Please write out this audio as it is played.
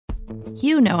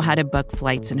You know how to book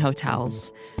flights and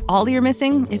hotels. All you're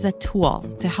missing is a tool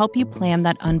to help you plan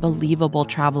that unbelievable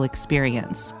travel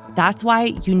experience. That's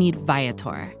why you need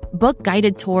Viator. Book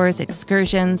guided tours,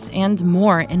 excursions, and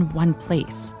more in one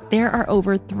place. There are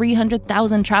over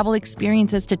 300,000 travel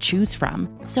experiences to choose from,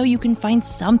 so you can find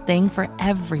something for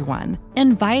everyone.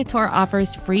 And Viator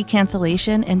offers free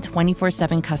cancellation and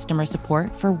 24/7 customer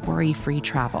support for worry-free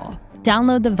travel.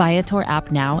 Download the Viator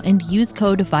app now and use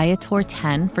code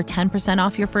Viator10 for 10%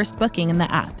 off your first booking in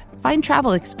the app. Find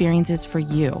travel experiences for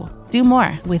you. Do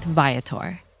more with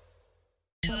Viator.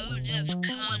 Code of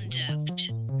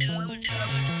conduct.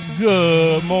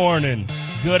 Good morning,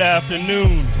 good afternoon,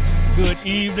 good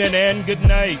evening, and good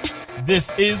night.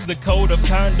 This is the Code of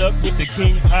Conduct with the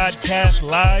King Podcast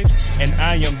Live, and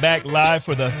I am back live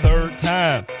for the third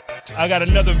time. I got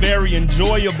another very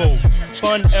enjoyable,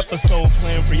 fun episode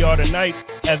planned for y'all tonight,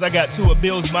 as I got two of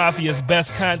Bills Mafia's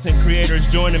best content creators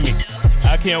joining me.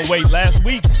 I can't wait. Last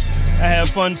week, I had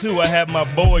fun too. I had my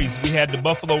boys. We had the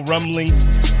Buffalo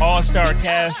Rumblings all-star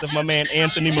cast of my man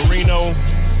Anthony Marino,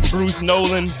 Bruce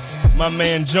Nolan, my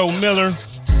man Joe Miller.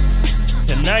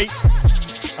 Tonight,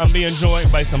 I'm being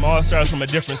joined by some all-stars from a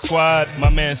different squad. My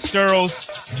man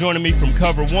Furrowh joining me from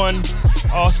Cover One.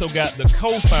 Also got the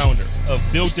co-founder of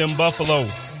Built in Buffalo,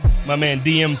 my man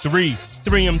DM3,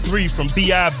 3M3 from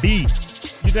BIB.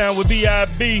 You down with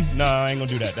BIB? Nah, I ain't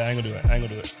gonna do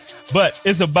that. But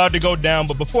it's about to go down.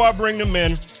 But before I bring them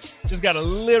in, just got a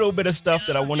little bit of stuff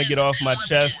that I want to get off my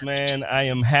chest, man. I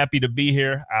am happy to be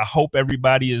here. I hope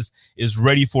everybody is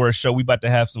ready for a show. We about to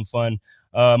have some fun.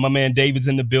 My man David's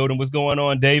in the building. What's going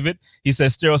on, David? He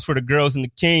says, steroids for the girls and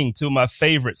the king, two of my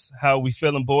favorites. How we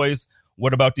feeling, boys?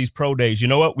 What about these pro days? You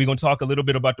know what? We're going to talk a little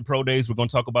bit about the pro days. We're going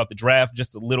to talk about the draft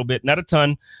just a little bit, not a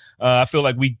ton. I feel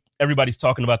like everybody's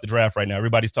talking about the draft right now.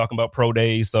 Everybody's talking about pro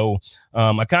days. So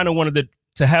I kind of wanted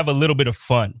to have a little bit of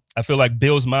fun. I feel like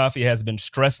Bills Mafia has been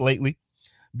stressed lately.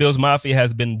 Bills Mafia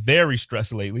has been very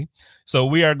stressed lately. So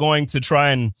we are going to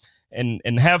try and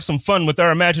have some fun with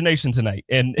our imagination tonight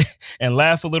and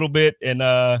laugh a little bit. And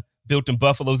Built in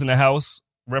Buffalo's in the house,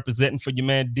 representing for your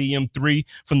man DM3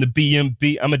 from the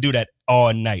BMB. I'm going to do that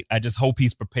all night. I just hope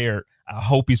he's prepared. I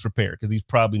hope he's prepared because he's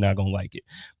probably not going to like it.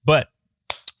 But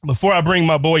before I bring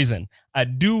my boys in, I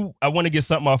want to get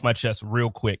something off my chest real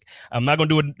quick. I'm not going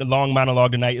to do a long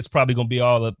monologue tonight. It's probably going to be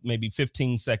all of maybe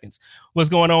 15 seconds. What's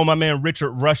going on? My man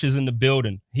Richard Rush is in the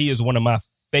building. He is one of my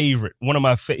favorite.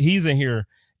 He's in here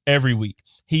every week.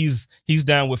 He's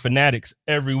down with Fanatics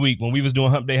every week. When we was doing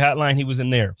Hump Day Hotline, he was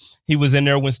in there. He was in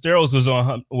there when Steros was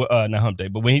on not Hump Day,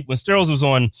 but when Steros was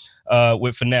on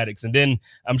with Fanatics. And then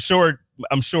I'm sure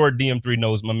DM3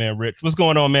 knows my man Rich. What's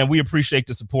going on, man? We appreciate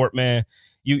the support, man.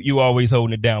 You always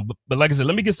holding it down. But like I said,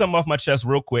 let me get something off my chest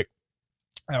real quick.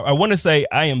 I want to say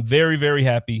I am very, very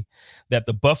happy that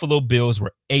the Buffalo Bills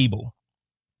were able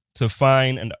to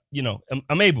find, and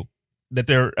I'm happy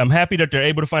that they're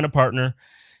able to find a partner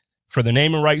for the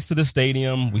naming rights to the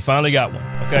stadium. We finally got one.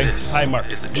 Okay. Hi, Mark.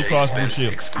 Blue Cross Blue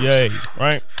Shield. Yay.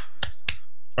 Right.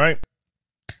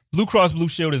 Blue Cross Blue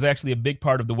Shield is actually a big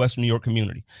part of the Western New York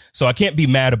community. So I can't be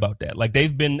mad about that. Like,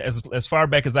 they've been as far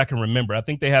back as I can remember. I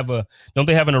think don't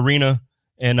they have an arena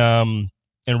in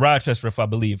Rochester, if I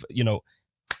believe,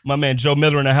 my man Joe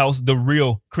Miller in the house, the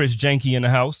real Chris Janke in the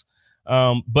house.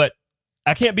 But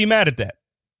I can't be mad at that.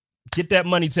 Get that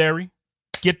money, Terry.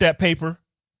 Get that paper.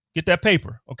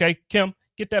 Okay, Kim,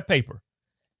 get that paper.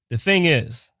 The thing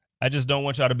is, I just don't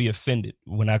want y'all to be offended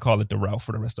when I call it the route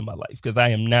for the rest of my life, because I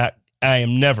am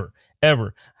never,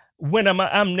 ever.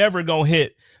 I'm never going to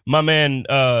hit my man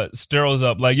Steros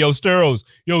up like, yo, Steros,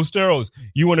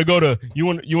 you want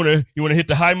to hit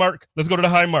the high mark? Let's go to the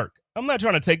high mark. I'm not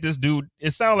trying to take this dude.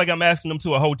 It sounds like I'm asking him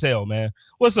to a hotel, man.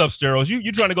 What's up, Steros?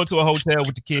 You trying to go to a hotel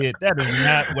with the kid? That is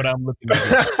not what I'm looking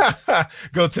at.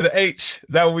 Go to the H.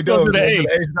 Is that what we doing? Go to the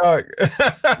H, dog.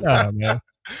 Nah, man.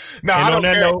 No, I don't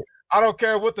care. I don't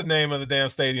care what the name of the damn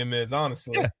stadium is,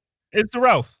 honestly. Yeah, it's the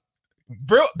Ralph.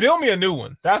 Build me a new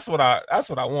one. That's what I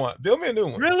want. Build me a new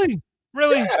one. Really?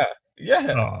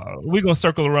 Yeah. We're gonna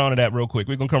circle around to that real quick.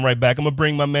 We're gonna come right back. I'm gonna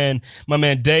bring my man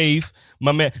Dave,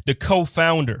 the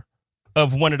co-founder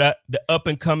of one of the up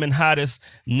and coming hottest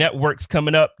networks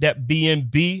coming up, that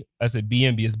BNB. I said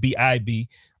BNB, it's BIB,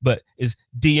 but it's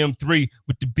DM3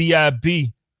 with the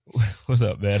BIB. What's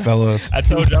up, man? Fellas, I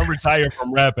told you I'm retired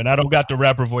from rapping. I don't got the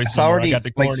rapper voice. It's already I got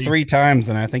the corny, like 3 times,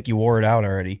 and I think you wore it out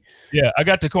already. Yeah, I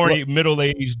got the corny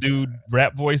middle-aged dude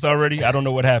rap voice already. I don't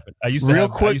know what happened. Real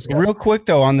quick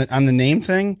though, on the name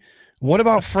thing. What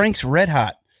about Frank's Red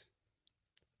Hot?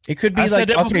 It could be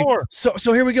before.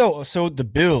 So here we go. So the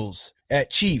Bills at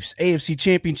Chiefs AFC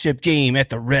Championship game at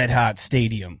the Red Hot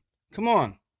Stadium. Come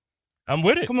on. I'm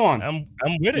with it. Come on. I'm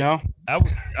with it. No,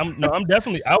 I'm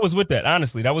definitely. I was with that.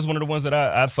 Honestly, that was one of the ones that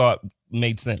I thought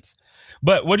made sense.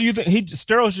 But what do you think? He just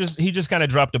kind of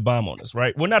dropped a bomb on us,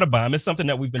 right? Well, not a bomb. It's something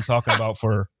that we've been talking about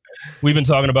for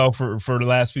the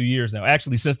last few years now.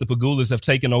 Actually, since the Pagulas have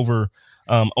taken over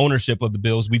ownership of the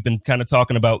Bills, we've been kind of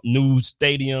talking about new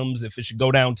stadiums, if it should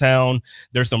go downtown.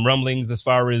 There's some rumblings as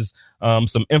far as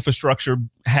some infrastructure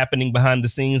happening behind the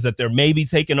scenes that they're maybe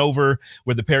taking over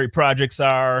where the Perry projects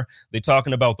are. They're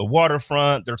talking about the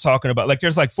waterfront. They're talking about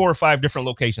there's 4 or 5 different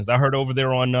locations. I heard over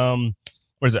there on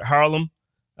where is it, Harlem?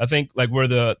 I think where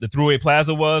the Thruway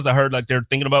Plaza was. I heard they're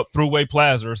thinking about Thruway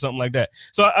Plaza or something like that.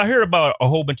 So I hear about a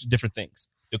whole bunch of different things.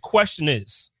 The question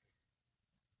is,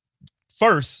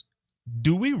 first,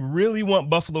 do we really want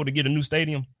Buffalo to get a new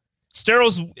stadium?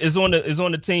 Steros is on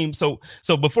the team. So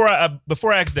before I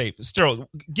ask Dave, Steros,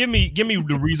 give me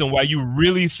the reason why you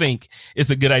really think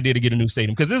it's a good idea to get a new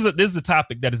stadium, because this is a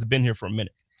topic that has been here for a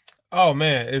minute. Oh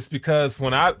man, it's because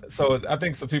I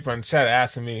think some people in the chat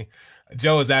asking me.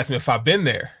 Joe is asking me if I've been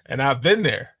there, and I've been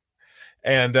there.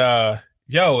 And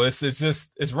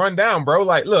it's run down, bro.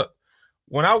 Like, look,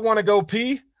 when I want to go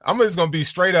pee, I'm just gonna be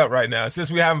straight up right now. Since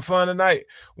we're having fun tonight,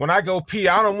 when I go pee,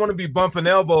 I don't want to be bumping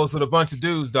elbows with a bunch of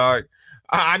dudes, dog.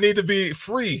 I need to be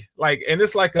free. And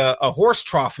it's like a horse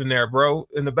trough in there, bro,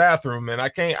 in the bathroom, man. I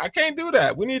can't do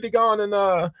that. We need to go on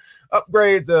and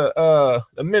upgrade the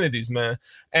amenities, man.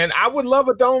 And I would love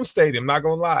a dome stadium, not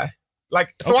gonna lie. I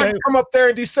can come up there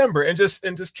in December and just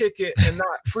kick it and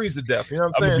not freeze to death. You know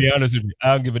what I'm saying? I'm gonna be honest with you. I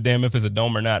don't give a damn if it's a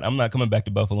dome or not. I'm not coming back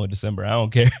to Buffalo in December. I don't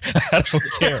care. I don't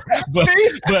care.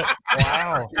 But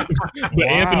wow. But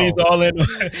Anthony's all in.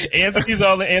 Anthony's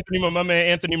all in. My man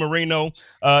Anthony Marino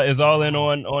is all in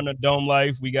on a dome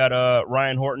life. We got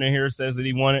Ryan Horton in here, says that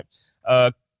he won it.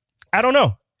 I don't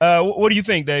know. What do you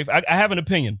think, Dave? I have an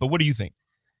opinion, but what do you think?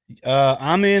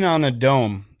 I'm in on a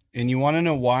dome. And you want to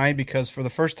know why? Because for the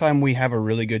first time, we have a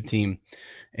really good team.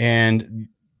 And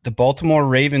the Baltimore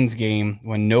Ravens game,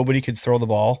 when nobody could throw the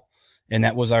ball, and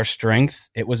that was our strength,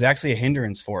 it was actually a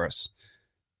hindrance for us.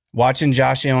 Watching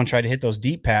Josh Allen try to hit those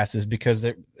deep passes because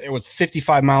there was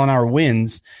 55-mile-an-hour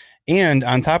winds. And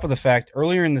on top of the fact,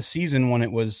 earlier in the season when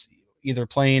it was either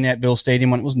playing at Bill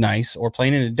Stadium when it was nice or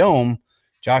playing in a dome,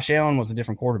 Josh Allen was a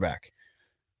different quarterback.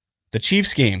 The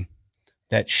Chiefs game,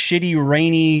 that shitty,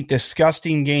 rainy,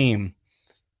 disgusting game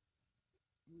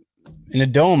in a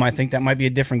dome, I think that might be a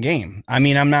different game. I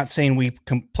mean, I'm not saying we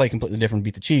play completely different,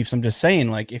 beat the Chiefs. I'm just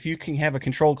saying, if you can have a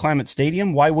controlled climate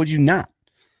stadium, why would you not?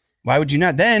 Why would you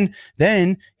not? Then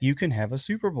you can have a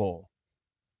Super Bowl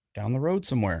down the road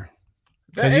somewhere.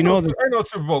 Because ain't no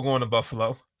Super Bowl going to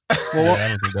Buffalo. Well,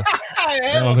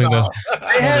 I don't think that's.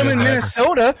 They had him in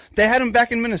Minnesota. They had him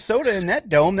back in Minnesota in that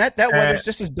dome. That weather's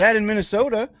just as bad in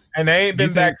Minnesota. And they ain't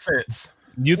been back since.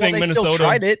 You think Minnesota still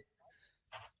tried it?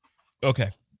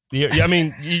 Okay. Yeah, I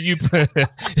mean, you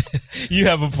you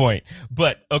have a point.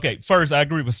 But okay, first I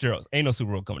agree with Steros. Ain't no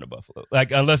Super Bowl coming to Buffalo.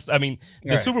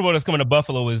 The Super Bowl that's coming to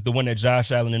Buffalo is the one that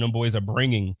Josh Allen and them boys are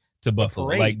bringing to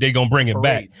Buffalo. They're gonna bring it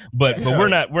back. But we're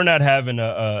not having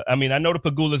I know the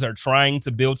Pagulas are trying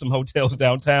to build some hotels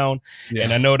downtown,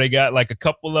 and I know they got a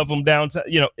couple of them downtown.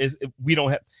 We don't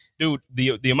have, dude,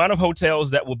 the amount of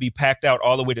hotels that will be packed out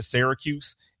all the way to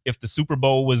Syracuse if the Super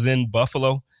Bowl was in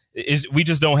Buffalo is, we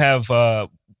just don't have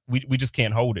we just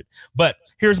can't hold it. But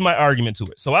here's my argument to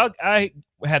it. So I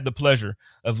had the pleasure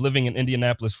of living in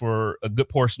Indianapolis for a good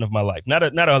portion of my life. Not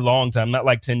a long time, not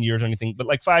 10 years or anything, but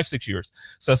 5-6 years.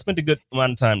 So I spent a good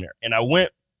amount of time there. And I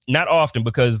went not often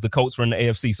because the Colts were in the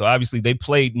AFC. So obviously they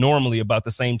played normally about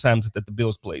the same times that the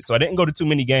Bills played. So I didn't go to too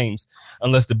many games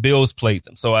unless the Bills played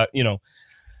them. So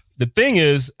the thing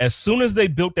is, as soon as they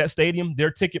built that stadium,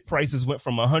 their ticket prices went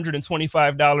from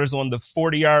 $125 on the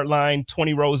 40-yard line,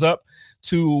 20 rows up,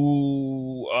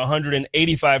 to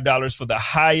 $185 for the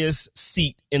highest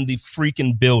seat in the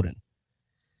freaking building.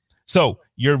 So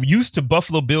you're used to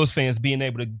Buffalo Bills fans being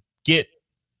able to get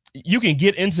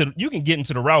into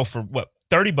the route for what,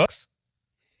 $30?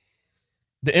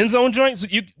 The end zone joint, so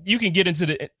you can get into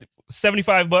the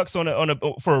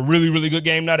 $75 for a really, really good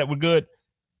game now that we're good.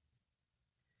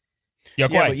 You're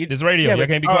quiet. This radio. You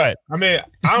can't be quiet. I mean,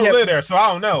 I don't live there, so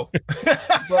I don't know.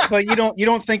 but you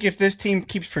don't think if this team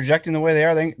keeps projecting the way they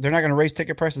are, they're not going to raise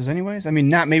ticket prices anyways? I mean,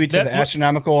 not maybe to the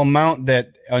astronomical amount that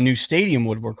a new stadium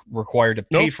would require to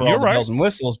pay for all the bells and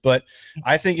whistles. But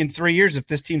I think in 3 years, if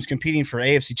this team's competing for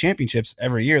AFC championships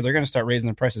every year, they're going to start raising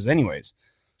their prices anyways.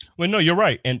 Well, no, you're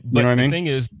right. But you know what I mean? Thing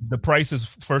is, the prices,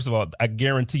 first of all, I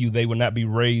guarantee you they will not be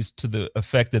raised to the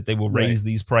effect that they will raise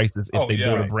these prices if they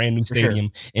build a brand new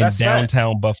stadium in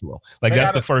downtown Buffalo.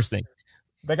 That's the first thing.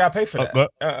 They got to pay for that.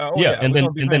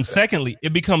 And then secondly,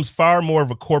 it becomes far more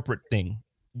of a corporate thing.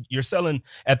 You're selling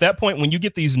at that point when you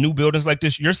get these new buildings like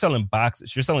this, you're selling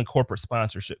boxes, you're selling corporate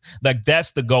sponsorship. Like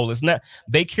that's the goal. It's not,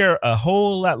 they care a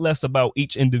whole lot less about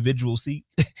each individual seat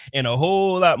and a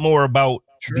whole lot more about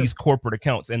these corporate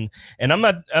accounts. And I'm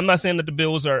not saying that the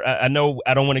Bills are, I know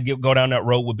I don't want to go down that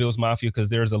road with Bills Mafia because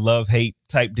there's a love-hate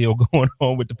type deal going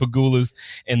on with the Pagulas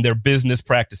and their business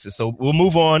practices. So we'll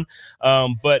move on.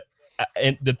 But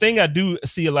and the thing I do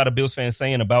see a lot of Bills fans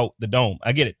saying about the dome,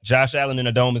 I get it. Josh Allen in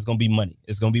a dome is going to be money.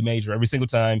 It's going to be major every single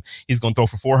time. He's going to throw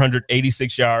for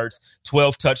 486 yards,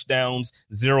 12 touchdowns,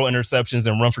 0 interceptions,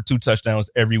 and run for 2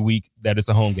 touchdowns every week that it's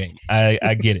a home game.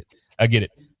 I get it. I get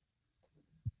it.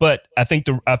 But I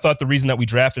thought the reason that we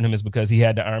drafted him is because he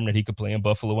had the arm that he could play in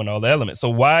Buffalo and all the elements. So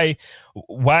why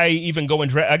even go and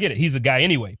draft? I get it. He's a guy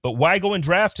anyway, but why go and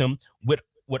draft him with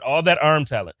all that arm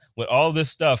talent, with all this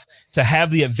stuff to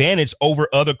have the advantage over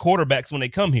other quarterbacks when they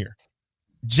come here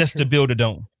just to build a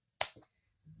dome?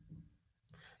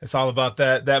 It's all about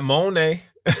that Monet.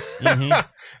 Mm-hmm.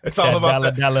 It's all about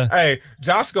that. Hey,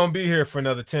 Josh going to be here for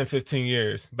another 10, 15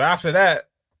 years. But after that,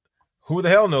 who the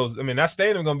hell knows? I mean, that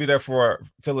stadium going to be there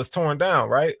till it's torn down,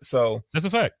 right? So that's a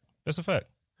fact. That's a fact.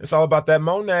 It's all about that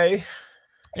Monet.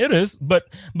 It is. But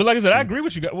like I said, I agree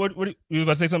with you. What you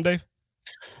about to say something, Dave?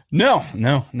 No.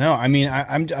 I mean,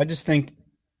 I just think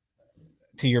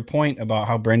to your point about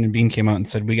how Brandon Beane came out and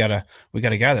said we got a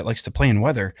guy that likes to play in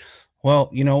weather. Well,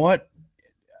 you know what?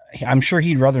 I'm sure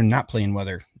he'd rather not play in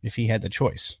weather if he had the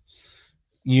choice.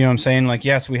 You know what I'm saying? Like,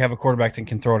 yes, we have a quarterback that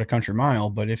can throw it a country mile,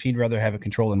 but if he'd rather have a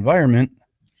controlled environment,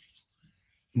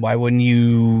 why wouldn't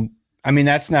you? I mean,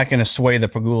 that's not going to sway the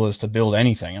Pagulas to build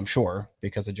anything, I'm sure,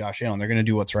 because of Josh Allen. They're going to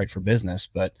do what's right for business,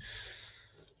 but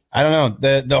I don't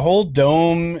know. The whole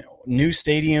dome, new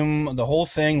stadium, the whole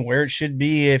thing, where it should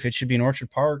be, if it should be in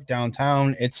Orchard Park,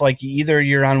 downtown, it's like either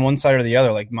you're on one side or the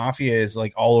other. Like Mafia is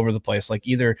like all over the place. Like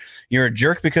either you're a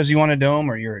jerk because you want a dome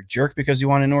or you're a jerk because you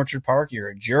want an Orchard Park. You're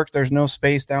a jerk. There's no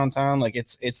space downtown. Like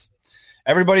it's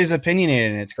everybody's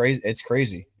opinionated and it's crazy. It's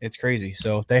crazy.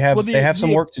 So they have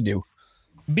some work to do.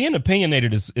 Being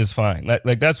opinionated is fine.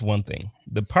 Like that's one thing.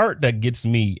 The part that gets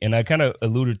me, and I kind of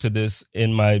alluded to this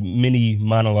in my mini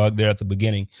monologue there at the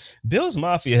beginning, Bills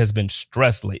Mafia has been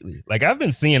stressed lately. Like I've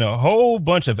been seeing a whole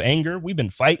bunch of anger. We've been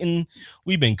fighting.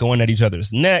 We've been going at each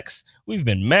other's necks. We've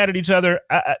been mad at each other.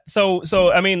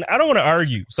 So I mean, I don't want to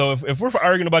argue. So if we're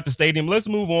arguing about the stadium, let's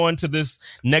move on to this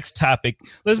next topic.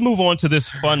 Let's move on to this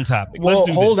fun topic. Well,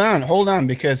 hold on,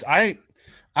 because I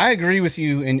agree with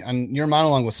you, and your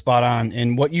monologue was spot on.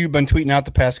 And what you've been tweeting out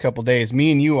the past couple of days,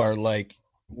 me and you are like,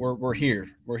 we're here.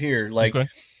 Like, okay.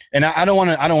 And I don't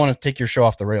want to take your show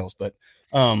off the rails, but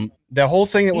the whole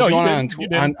thing that was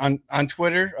going on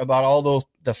Twitter about all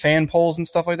the fan polls and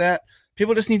stuff like that,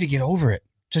 people just need to get over it.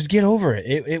 Just get over it.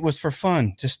 It was for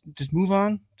fun. Just move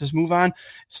on.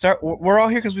 We're all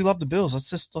here because we love the Bills. Let's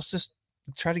just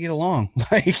try to get along.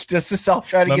 Like, let's just all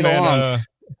try to get along.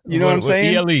 You know what I'm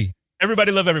saying? ELE.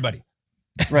 Everybody love everybody.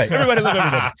 Right. Everybody love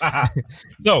everybody.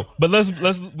 So, but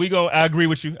I agree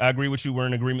with you. We're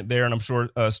in agreement there. And I'm sure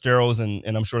Steros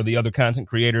and I'm sure the other content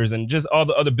creators and just all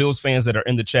the other Bills fans that are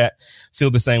in the chat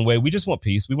feel the same way. We just want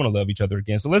peace. We want to love each other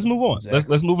again. So let's move on. Exactly.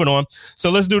 Let's move it on.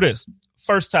 So let's do this.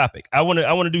 First topic. I want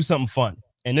to do something fun.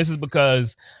 And this is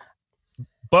because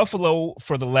Buffalo,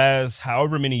 for the last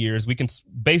however many years, we can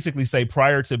basically say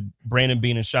prior to Brandon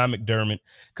Beane and Sean McDermott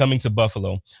coming to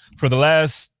Buffalo, for the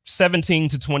last 17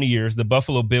 to 20 years, the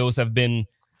Buffalo Bills have been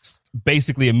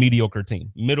basically a mediocre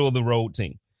team, middle of the road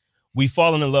team. We've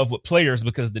fallen in love with players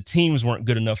because the teams weren't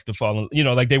good enough to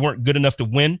they weren't good enough to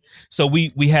win. So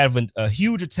we have a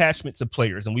huge attachment to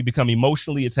players, and we become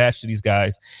emotionally attached to these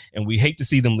guys, and we hate to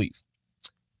see them leave.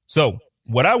 So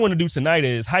what I want to do tonight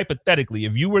is, hypothetically,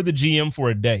 if you were the GM for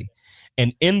a day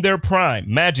and in their prime,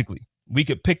 magically, we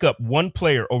could pick up one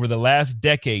player over the last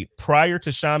decade prior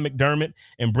to Sean McDermott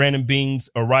and Brandon Beane's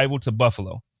arrival to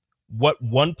Buffalo, what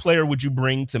one player would you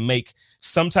bring to make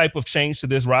some type of change to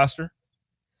this roster?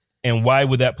 And why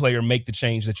would that player make the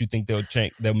change that you think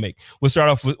they'll make? We'll start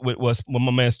off with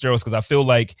my man Steros, because I feel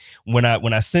like when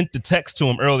I sent the text to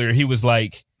him earlier, he was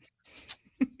like,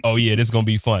 oh yeah, this is gonna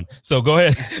be fun. So go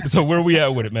ahead. So where are we at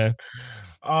with it, man?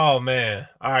 Oh man.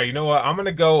 All right, you know what? I'm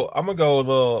gonna go a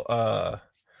little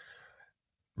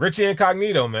Richie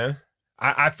Incognito, man.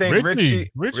 I think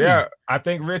Richie. Yeah, I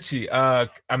think Richie. I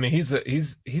mean, he's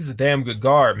a damn good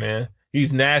guard, man.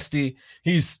 He's nasty.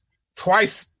 He's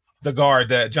twice the guard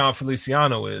that John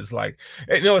Feliciano is. Like,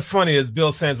 you know what's funny is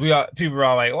Bills fans, people are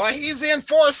all like, well, he's the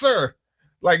enforcer.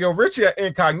 Like, yo, Richie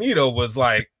Incognito was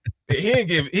like,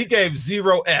 he gave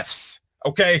 0 Fs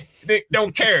Okay, they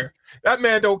don't care. That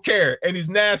man don't care, and he's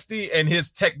nasty, and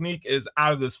his technique is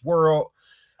out of this world.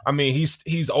 I mean,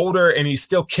 he's older and he's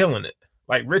still killing it.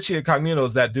 Like Richie Incognito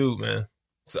is that dude, man.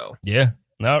 So yeah,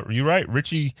 no, you're right.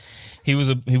 Richie, he was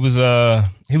a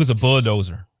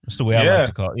bulldozer. That's the way I like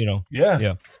to call it.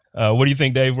 Yeah. What do you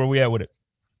think, Dave? Where we at with it?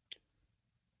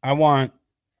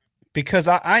 Because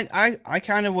I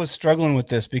kind of was struggling with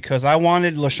this because I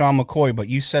wanted LaShawn McCoy, but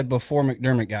you said before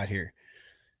McDermott got here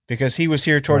because he was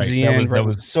here towards the end.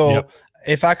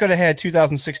 If I could have had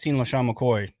 2016 LaShawn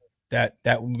McCoy,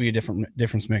 that would be a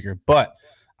difference maker. But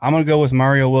I'm going to go with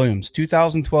Mario Williams,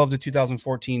 2012 to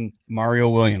 2014 Mario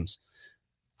Williams,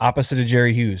 opposite of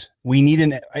Jerry Hughes. We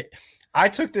need I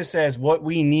took this as what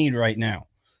we need right now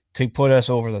to put us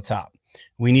over the top.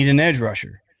 We need an edge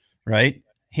rusher, right?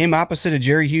 Him opposite of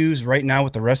Jerry Hughes right now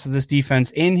with the rest of this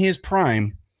defense in his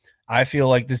prime. I feel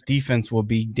like this defense will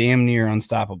be damn near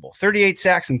unstoppable. 38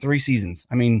 sacks in 3 seasons.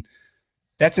 I mean,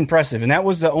 that's impressive. And that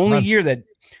was the only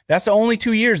that's the only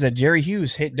 2 years that Jerry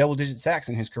Hughes hit double-digit sacks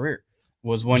in his career.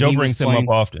 Was when Joe brings him up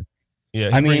often.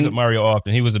 Yeah, he brings up Mario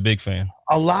often. He was a big fan.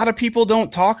 A lot of people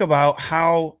don't talk about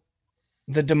how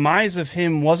the demise of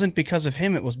him wasn't because of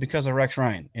him. It was because of Rex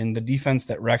Ryan and the defense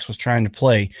that Rex was trying to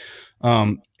play.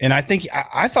 And I think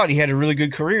I thought he had a really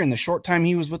good career in the short time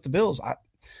he was with the Bills.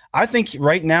 I think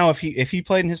right now, if he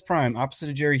played in his prime opposite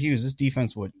of Jerry Hughes, this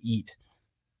defense would eat.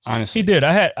 Honestly, he did.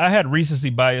 I had recency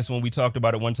bias when we talked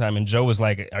about it one time, and Joe was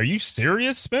like, "Are you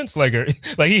serious, Spence?" Like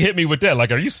he hit me with that.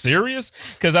 Like, "Are you serious?"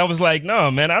 Because I was like,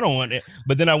 "No, man, I don't want it."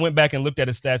 But then I went back and looked at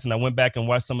his stats, and I went back and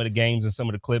watched some of the games and some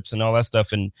of the clips and all that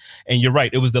stuff. And you're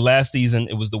right. It was the last season.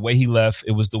 It was the way he left.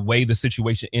 It was the way the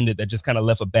situation ended that just kind of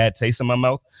left a bad taste in my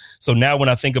mouth. So now when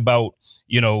I think about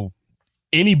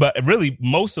anybody, really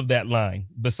most of that line,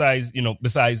 besides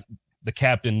the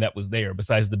captain that was there,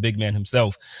 besides the big man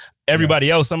himself, everybody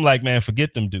else, I'm like, man,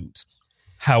 forget them dudes.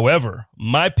 However,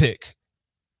 my pick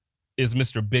is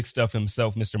Mr. Big Stuff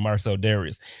himself, Mr. Marcel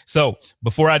Darius. So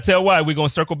before I tell why, we're going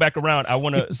to circle back around. I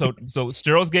want to, so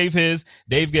Sterls gave his,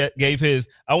 Dave gave his.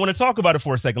 I want to talk about it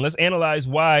for a second. Let's analyze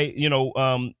why,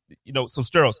 so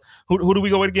Sterls, who do we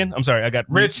go with again? I'm sorry. I got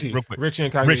Richie, real quick. Richie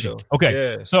Incognito. Richie. Okay.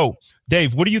 Yeah. So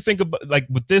Dave, what do you think about, like,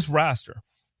 with this roster?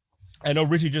 I know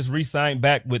Richie just re-signed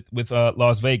back with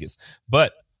Las Vegas,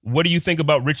 but what do you think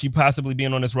about Richie possibly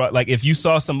being on this roster? Like, if you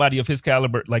saw somebody of his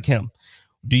caliber like him,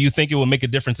 do you think it will make a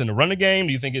difference in the running game?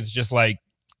 Do you think it's just like,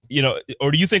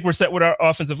 or do you think we're set with our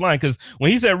offensive line? Because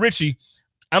when he said Richie,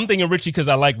 I'm thinking Richie because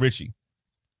I like Richie.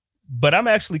 But I'm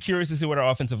actually curious to see what our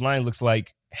offensive line looks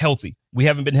like healthy. We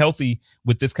haven't been healthy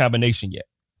with this combination yet.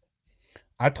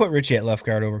 I'd put Richie at left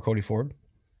guard over Cody Ford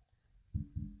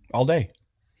all day.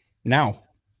 Now,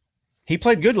 he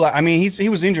played good. He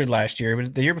was injured last year,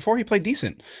 but the year before he played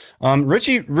decent.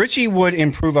 Richie would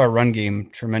improve our run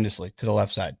game tremendously to the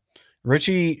left side.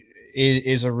 Richie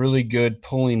is a really good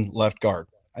pulling left guard.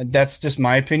 That's just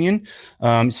my opinion.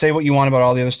 Say what you want about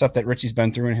all the other stuff that Richie's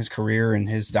been through in his career and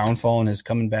his downfall and his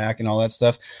coming back and all that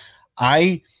stuff.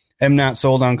 I am not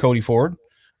sold on Cody Ford.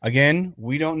 Again,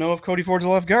 we don't know if Cody Ford's a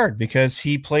left guard because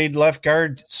he played left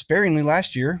guard sparingly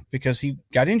last year because he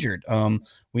got injured.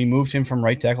 We moved him from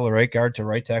right tackle to right guard to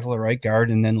right tackle to right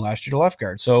guard, and then last year to left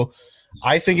guard. So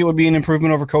I think it would be an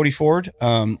improvement over Cody Ford.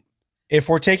 If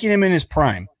we're taking him in his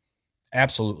prime,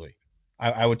 absolutely.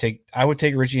 I would take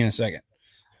Richie in a second.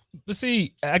 But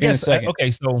see, I guess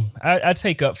okay. So I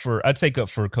take up for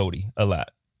Cody a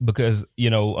lot because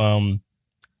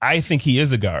I think he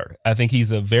is a guard. I think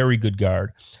he's a very good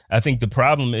guard. I think the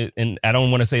problem is, and I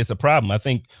don't want to say it's a problem. I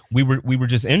think we were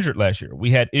just injured last year. We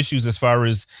had issues as far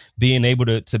as being able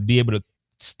to be able to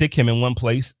stick him in one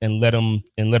place and let him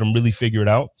really figure it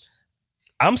out.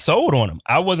 I'm sold on him.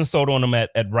 I wasn't sold on him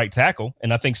at right tackle,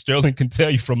 and I think Sterling can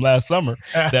tell you from last summer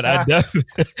that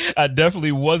I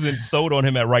definitely wasn't sold on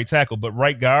him at right tackle. But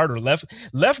right guard or left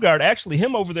guard, actually,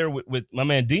 him over there with my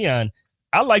man Dion,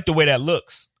 I like the way that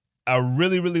looks. I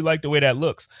really, really like the way that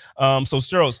looks. So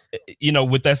Sterls,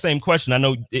 with that same question, I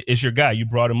know it's your guy. You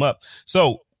brought him up.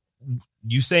 So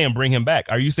you saying bring him back?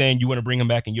 Are you saying you want to bring him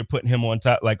back and you're putting him on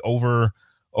top, like over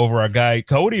our guy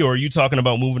Cody, or are you talking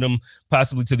about moving him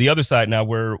possibly to the other side now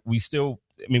where we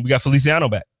got Feliciano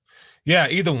back? Yeah,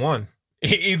 either one.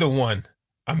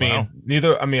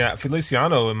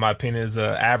 Feliciano, in my opinion, is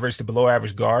an average to below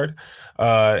average guard.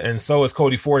 And so is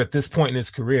Cody Ford at this point in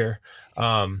his career.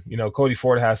 Cody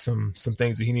Ford has some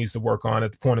things that he needs to work on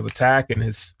at the point of attack, and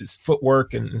his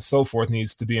footwork and so forth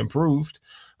needs to be improved.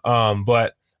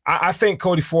 But I think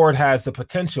Cody Ford has the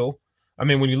potential. I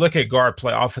mean, when you look at guard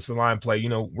play, offensive line play,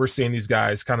 we're seeing these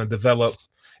guys kind of develop.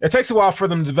 It takes a while for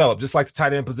them to develop, just like the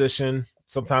tight end position.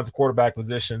 sometimes the quarterback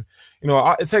position. You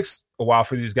know, it takes a while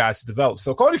for these guys to develop.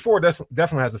 So Cody Ford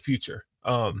definitely has a future.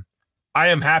 I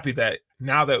am happy that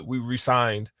now that we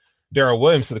re-signed Darrell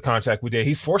Williams to the contract we did,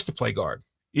 he's forced to play guard,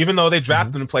 even though they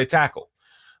drafted him to play tackle.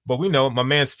 But we know my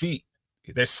man's feet,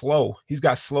 they're slow. He's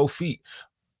got slow feet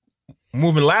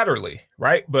moving laterally,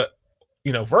 right? But,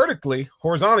 you know, vertically,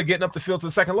 horizontally, getting up the field to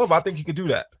the second level, I think he could do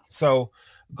that. So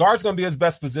guard's going to be his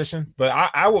best position, but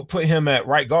I would put him at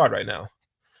right guard right now.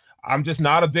 I'm just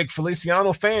not a big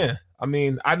Feliciano fan. I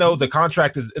mean, I know the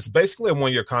contract it's basically a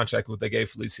 1-year contract what they gave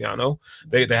Feliciano.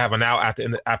 They have an out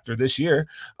after this year,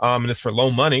 and it's for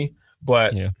low money.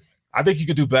 But I think you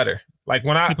could do better. Like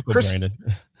when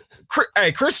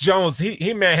Chris Jones,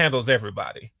 he manhandles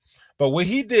everybody. But what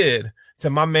he did to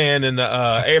my man in the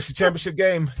AFC Championship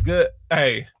game, good.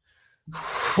 Hey,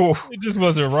 it just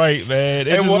wasn't right, man.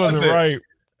 It just wasn't right.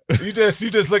 You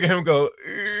just look at him and go.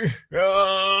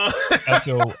 I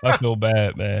feel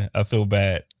bad, man. I feel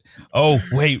bad. Oh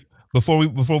wait, before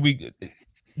we,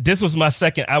 this was my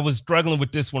second. I was struggling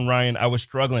with this one, Ryan. I was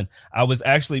struggling. I was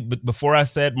actually, but before I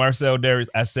said Marcel Darius,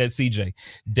 I said CJ.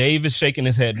 Dave is shaking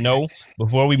his head no.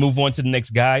 Before we move on to the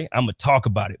next guy, I'm gonna talk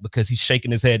about it because he's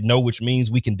shaking his head no, which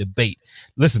means we can debate.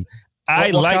 Listen,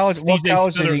 what college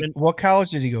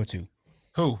did he go to?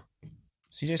 Who?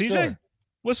 CJ?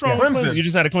 What's wrong with Clemson? You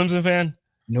just not a Clemson fan?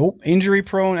 Nope. Injury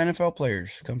prone NFL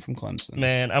players come from Clemson.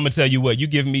 Man, I'm gonna tell you what, you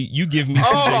give me CJ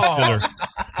Spiller.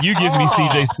 You give me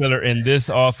CJ Spiller in this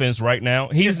offense right now.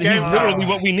 He's literally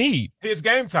what we need. It's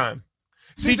game time.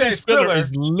 CJ Spiller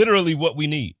is literally what we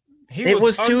need. It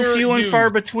was too few and far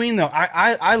between, though.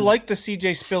 I like the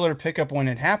CJ Spiller pickup when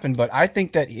it happened, but I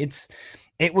think that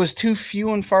it was too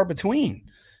few and far between.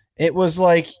 It was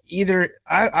like either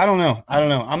I don't know.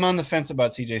 I'm on the fence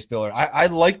about CJ Spiller. I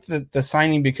liked the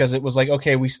signing because it was like,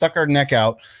 okay, we stuck our neck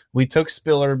out. We took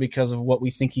Spiller because of what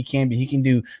we think he can be. He can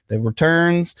do the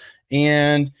returns,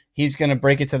 and he's going to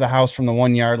break it to the house from the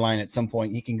 1 yard line at some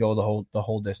point. He can go the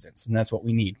whole distance, and that's what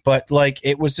we need. But like,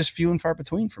 it was just few and far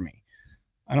between for me.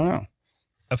 I don't know.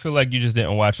 I feel like you just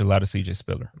didn't watch a lot of CJ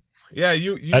Spiller. Yeah,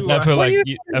 you. I feel like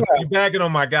you bagging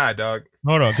on my guy, dog.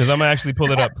 Hold on, because I'm gonna actually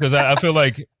pull it up because I feel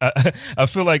like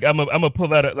I'm gonna pull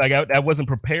that up. Like I wasn't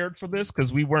prepared for this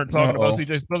because we weren't talking about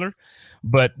CJ Spiller,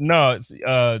 but no, it's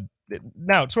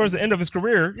now towards the end of his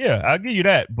career, yeah, I'll give you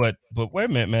that. But wait a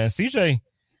minute, man, CJ,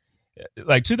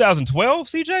 like 2012,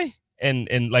 CJ,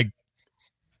 and like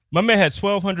my man had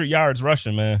 1,200 yards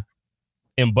rushing, man,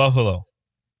 in Buffalo.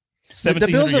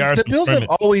 1,700 yards. The Bills have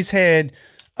always had.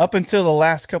 Up until the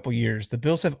last couple years, the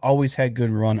Bills have always had good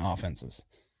run offenses.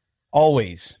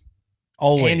 Always.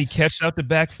 And he catches out the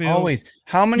backfield. Always.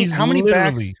 How many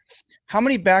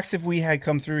backs have we had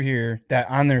come through here that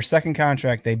on their second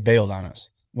contract they bailed on us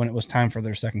when it was time for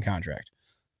their second contract?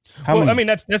 I mean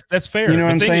that's fair. You know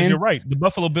what I'm saying? You're right. The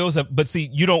Buffalo Bills have, but see,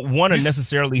 you don't want to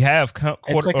necessarily have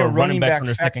running backs on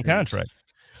their second contract.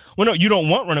 Well, no, you don't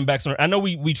want running backs on. I know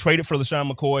we traded for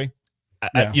LaShawn McCoy.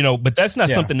 But that's not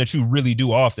something that you really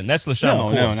do often. That's LaShawn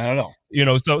McCoy. No, not at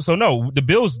all. So no, the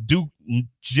Bills do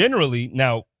generally.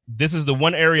 Now, this is the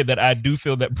one area that I do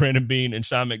feel that Brandon Beane and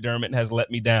Sean McDermott has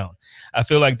let me down. I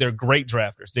feel like they're great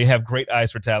drafters. They have great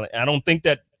eyes for talent. I don't think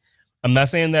that I'm not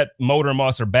saying that Motor and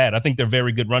Moss are bad. I think they're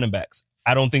very good running backs.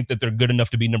 I don't think that they're good enough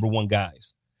to be number one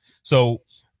guys. So,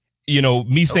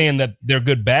 me saying that they're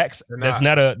good backs, it's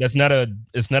not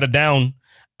a down.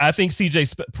 I think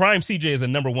Prime CJ is a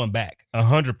number one back,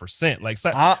 100%. Like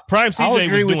Prime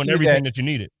CJ was doing everything that you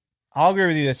needed. I'll agree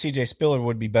with you that CJ Spiller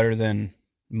would be better than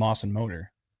Moss and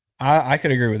Motor. I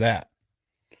could agree with that.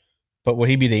 But would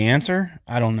he be the answer?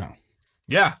 I don't know.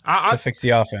 Yeah, to fix the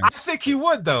offense. I think he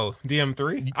would, though,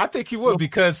 DM3. I think he would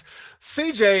because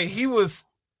CJ, he was,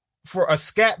 for a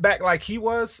scat back like he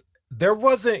was,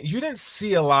 you didn't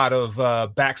see a lot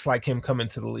of backs like him come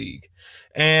into the league.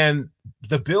 And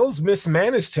the Bills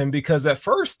mismanaged him because at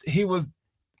first he was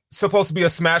supposed to be a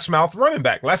smash mouth running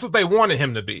back. That's what they wanted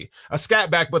him to be, a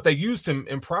scat back, but they used him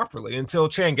improperly until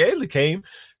Chan Gailey came.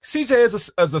 CJ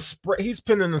is a spread. He's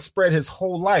been in the spread his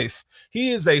whole life.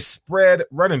 He is a spread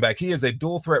running back. He is a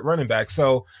dual threat running back.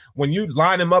 So when you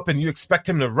line him up and you expect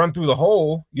him to run through the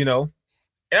hole, that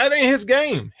ain't his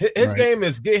game. His game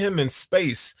is get him in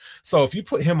space. So if you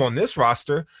put him on this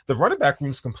roster, the running back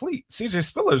room's complete. CJ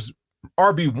Spiller's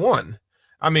RB1.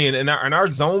 I mean, in our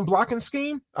zone blocking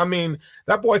scheme, I mean,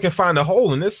 that boy can find a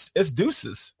hole and it's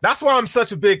deuces. That's why I'm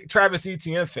such a big Travis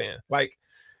Etienne fan. Like,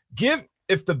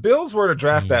 if the Bills were to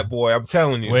draft that boy, I'm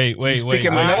telling you. Wait. He's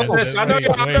speaking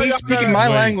my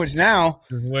language now.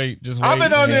 Just wait. I've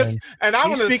been on this, and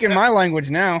he's speaking my language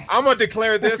now. I'm gonna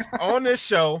declare this on this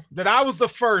show that I was the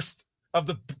first of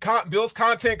the Bills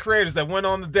content creators that went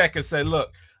on the deck and said,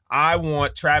 look, I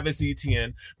want Travis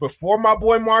Etienne. Before my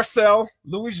boy Marcel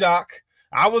Louis Jacques,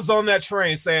 I was on that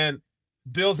train saying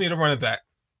Bills need a running back.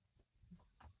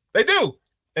 They do.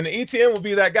 And the Etienne will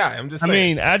be that guy. I'm just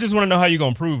saying. I just want to know how you're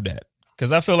going to prove that.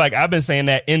 Because I feel like I've been saying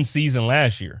that in season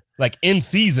last year. Like in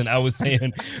season, I was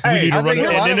saying we need to run it.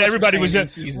 And then everybody was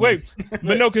just wait,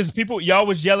 but no, because y'all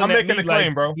was yelling I'm at making me a claim,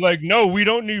 like, bro. Like, no, we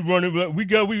don't need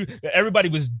running. Everybody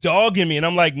was dogging me, and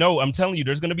I'm like, no, I'm telling you,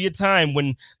 there's going to be a time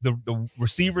when the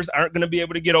receivers aren't going to be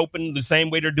able to get open the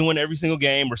same way they're doing every single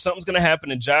game, or something's going to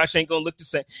happen, and Josh ain't going to look the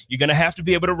same. You're going to have to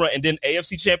be able to run, and then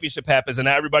AFC Championship happens, and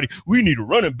now everybody, we need a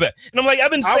running back, and I'm like,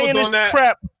 I've been saying this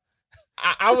crap.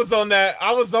 I was on that.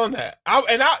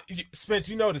 Spence,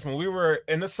 you know this, when we were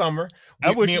in the summer,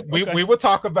 we would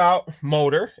talk about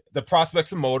Motor, the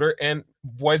prospects of Motor, and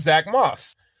boy Zach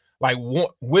Moss, like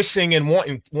wishing and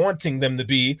wanting them to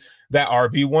be that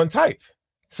RB1 type.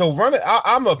 So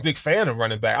I'm a big fan of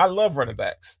running back. I love running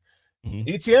backs. Mm-hmm.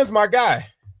 Etienne's my guy.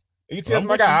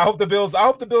 I hope the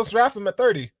Bills draft him at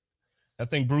 30. I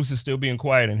think Bruce is still being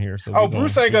quiet in here. So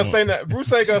Bruce ain't gonna say that.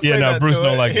 Bruce ain't gonna say that. Bruce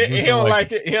don't like it. He don't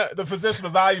like it. The positional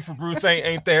value for Bruce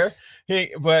ain't there.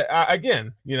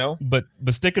 Again, you know. But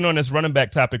sticking on this running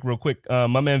back topic real quick,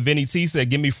 my man Vinny T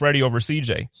said, "Give me Freddie over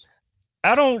CJ."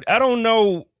 I don't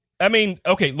know. I mean,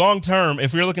 okay, long term,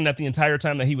 if you're looking at the entire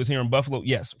time that he was here in Buffalo,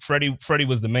 yes, Freddie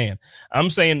was the man. I'm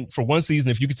saying for one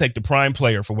season, if you could take the prime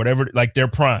player for whatever, like their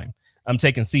prime, I'm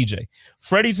taking CJ.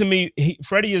 Freddie, to me,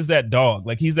 Freddie is that dog.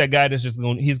 Like, he's that guy that's just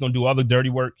he's going to do all the dirty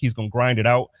work. He's going to grind it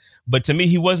out. But to me,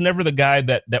 he was never the guy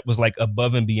that was like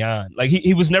above and beyond. Like,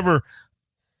 he was never,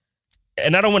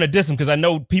 and I don't want to diss him because I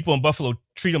know people in Buffalo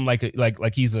treat him like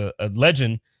he's a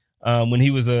legend when he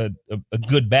was a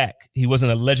good back. He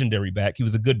wasn't a legendary back. He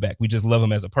was a good back. We just love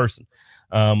him as a person.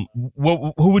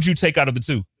 Who would you take out of the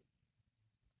two?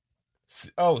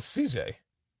 CJ.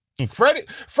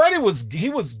 Freddie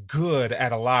was good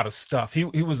at a lot of stuff. He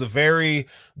was a very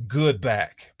good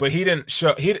back, but he didn't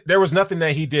show. There was nothing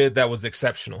that he did that was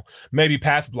exceptional. Maybe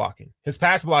pass blocking. His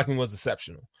pass blocking was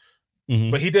exceptional,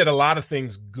 but he did a lot of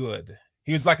things good.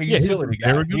 He was like a utility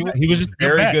guy. He was just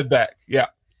very good back. Yeah.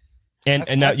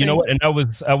 And now you know what? And I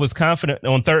was confident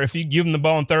on third. If you give him the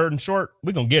ball on third and short,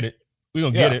 we're gonna get it.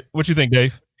 Get it. What you think,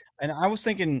 Dave? And I was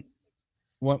thinking,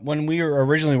 when we were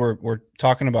originally were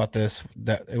talking about this,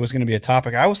 that it was going to be a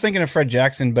topic, I was thinking of Fred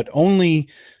Jackson, but only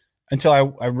until I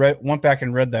went back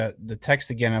and read the text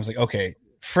again. I was like, okay,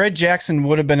 Fred Jackson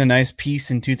would have been a nice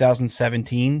piece in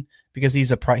 2017 because he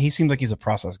seems like he's a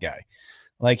process guy.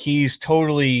 Like, he's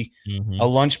totally a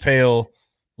lunch pail.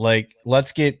 Like,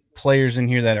 let's get players in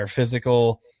here that are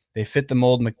physical. They fit the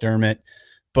mold McDermott.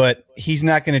 But he's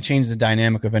not going to change the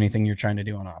dynamic of anything you're trying to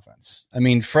do on offense. I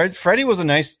mean, Freddie was a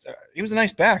nice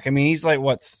back. I mean, he's like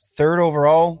what, third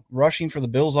overall rushing for the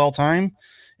Bills all time,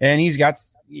 and he's got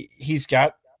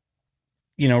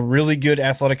really good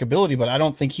athletic ability. But I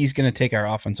don't think he's going to take our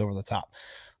offense over the top.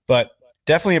 But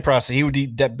definitely a process. He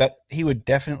would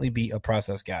definitely be a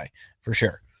process guy for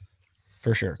sure.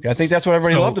 For sure. I think that's what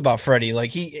everybody loved about Freddie. Like,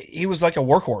 he was like a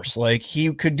workhorse. Like,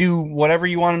 he could do whatever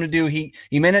you want him to do. He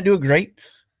may not do it great,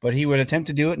 but he would attempt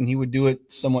to do it, and he would do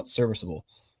it somewhat serviceable,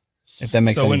 if that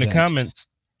makes sense. So in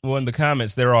the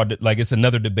comments, they're all like, it's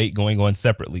another debate going on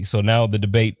separately. So now the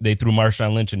debate, they threw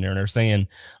Marshawn Lynch in there, and they're saying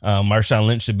Marshawn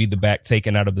Lynch should be the back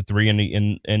taken out of the three.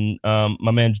 And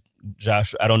my man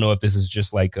Josh, I don't know if this is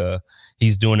just like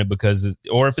he's doing it because,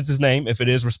 or if it's his name. If it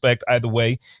is, respect either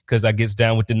way, because I gets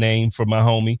down with the name for my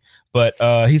homie. But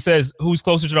he says, who's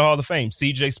closer to the Hall of Fame?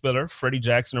 C.J. Spiller, Freddie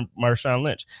Jackson, or Marshawn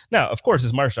Lynch? Now, of course,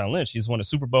 it's Marshawn Lynch. He's won a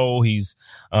Super Bowl. He's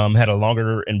had a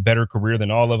longer and better career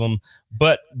than all of them.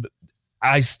 But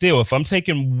I still, if I'm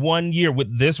taking 1 year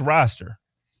with this roster,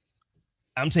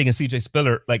 I'm taking CJ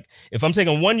Spiller. Like, if I'm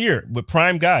taking 1 year with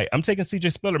prime guy, I'm taking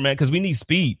CJ Spiller, man, because we need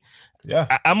speed.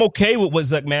 Yeah, I'm okay with what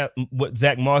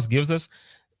Zach Moss gives us.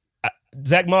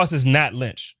 Zach Moss is not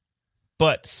Lynch,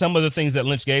 but some of the things that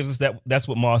Lynch gave us, that's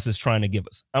what Moss is trying to give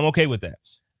us. I'm okay with that.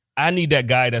 I need that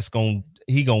guy that's when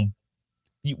he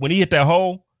hit that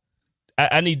hole,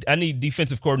 I need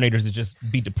defensive coordinators to just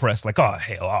be depressed. Like, oh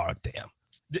hell, oh damn.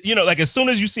 You know, like, as soon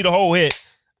as you see the hole hit,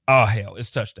 oh hell,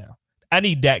 it's touchdown. I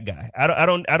need that guy. I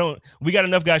don't. We got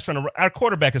enough guys trying to. Our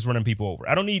quarterback is running people over.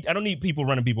 I don't need people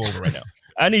running people over right now.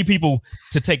 I need people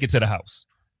to take it to the house.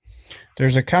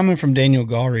 There's a comment from Daniel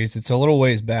Galleries. It's a little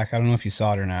ways back. I don't know if you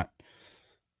saw it or not.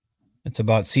 It's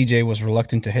about CJ was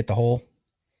reluctant to hit the hole.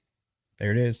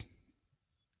 There it is.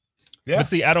 Yeah. But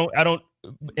see, I don't,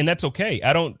 and that's okay.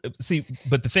 I don't see.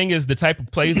 But the thing is, the type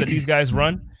of plays that these guys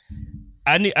run,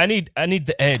 I need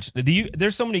the edge.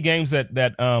 There's so many games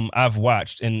that I've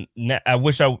watched, and I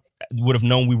wish I would have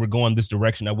known we were going this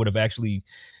direction. I would have actually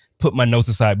put my notes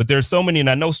aside. But there's so many, and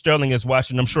I know Sterling is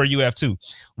watching. I'm sure you have too,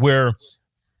 where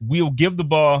we'll give the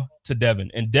ball to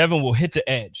Devin, and Devin will hit the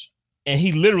edge, and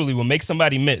he literally will make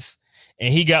somebody miss,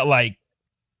 and he got like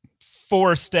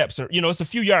 4 steps, or it's a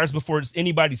few yards before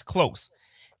anybody's close,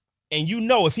 and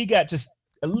if he got just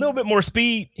a little bit more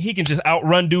speed, he can just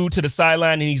outrun dude to the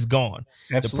sideline and he's gone.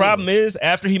 Absolutely. The problem is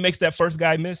after he makes that first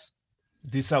guy miss,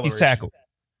 he's tackled.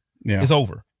 Yeah. It's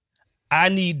over. I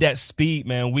need that speed,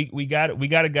 man. We got it. We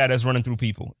got a guy that's running through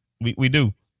people. We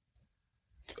do.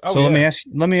 So let me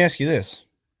ask you this.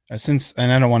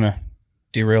 And I don't want to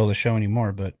derail the show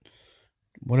anymore, but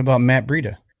what about Matt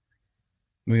Breida? Are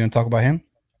we going to talk about him?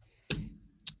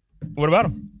 What about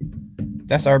him?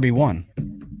 That's RB1.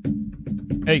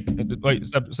 Hey, wait!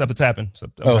 Stop the tapping.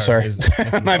 Sorry.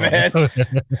 My bad. My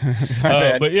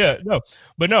bad.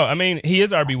 But no. I mean, he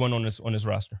is RB1 on this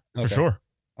roster for sure.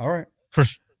 All right.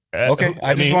 Okay.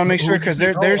 I just want to make sure because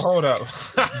there's hold up.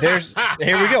 there's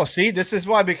here we go. See, this is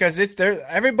why, because it's there.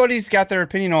 Everybody's got their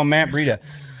opinion on Matt Breida.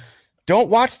 Don't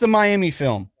watch the Miami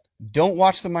film.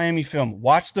 Watch the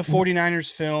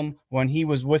 49ers film when he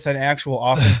was with an actual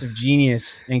offensive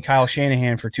genius in Kyle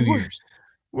Shanahan for 2 years.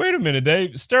 Wait a minute, Dave.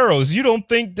 Steros, you don't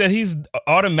think that he's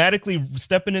automatically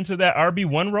stepping into that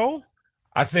RB1 role?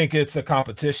 I think it's a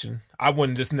competition. I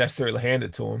wouldn't just necessarily hand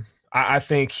it to him. I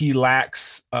think he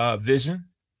lacks vision,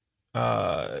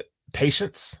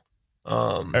 patience.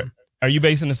 Are you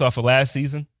basing this off of last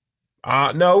season?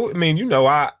 No. I mean,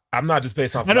 I'm not just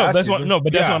based off. I know that's what. No,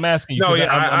 but that's what I'm asking you. No,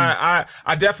 yeah,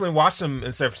 I definitely watched him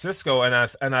in San Francisco,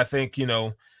 and I think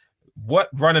what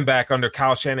running back under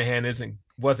Kyle Shanahan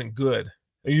wasn't good.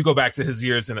 You go back to his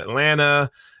years in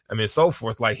Atlanta, so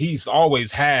forth. Like he's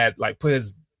always had put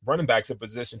his running backs in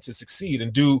position to succeed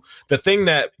and do the thing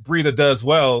that Breida does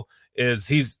well is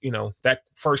he's that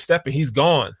first step and he's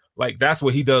gone. Like that's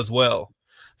what he does well.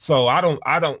 So I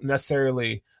don't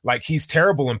necessarily he's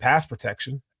terrible in pass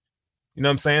protection. You know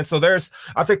what I'm saying? So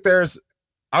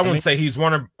I wouldn't say he's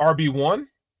one of RB1.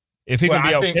 If he can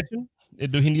be out catching,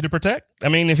 do he need to protect? I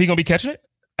mean, if he's gonna be catching it,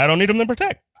 I don't need him to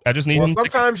protect. I just need him.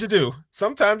 Sometimes you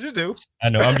do. I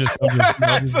know. I'm just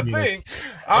that's the thing.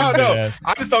 I don't know.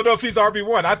 I just don't know if he's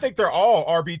RB1. I think they're all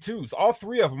RB2s. All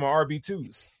 3 of them are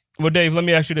RB2s. Well, Dave, let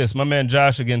me ask you this. My man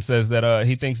Josh again says that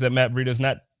he thinks that Matt Breida is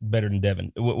not better than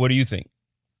Devin. What do you think?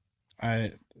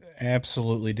 I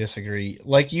absolutely disagree.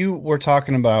 Like you were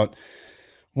talking about,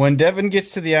 when Devin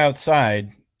gets to the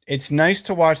outside, it's nice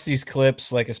to watch these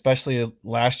clips, especially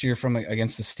last year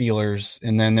against the Steelers.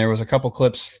 And then there was a couple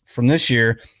clips from this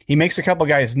year. He makes a couple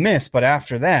guys miss, but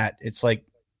after that, it's like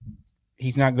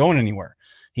he's not going anywhere.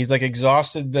 He's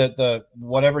exhausted the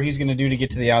whatever he's going to do to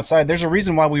get to the outside. There's a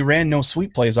reason why we ran no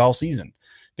sweep plays all season,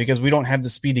 because we don't have the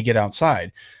speed to get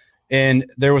outside. And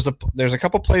there's a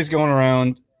couple plays going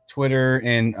around Twitter,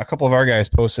 and a couple of our guys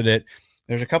posted it.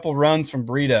 There's a couple runs from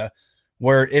Breida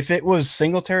where if it was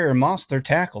Singletary or Moss, they're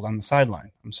tackled on the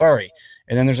sideline. I'm sorry.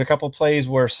 And then there's a couple plays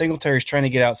where Singletary's trying to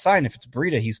get outside, and if it's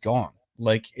Breida, he's gone.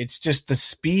 It's just the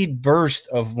speed burst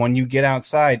of when you get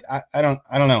outside. I don't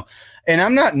know. And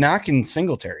I'm not knocking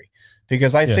Singletary,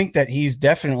 because I think that he's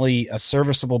definitely a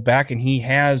serviceable back and he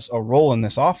has a role in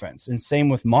this offense. And same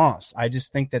with Moss. I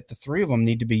just think that the 3 of them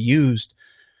need to be used,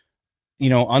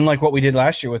 unlike what we did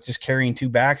last year with just carrying 2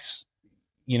 backs,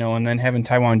 and then having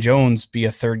Tywan Jones be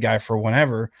a third guy for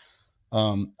whenever.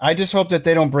 I just hope that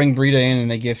they don't bring Breida in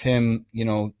and they give him,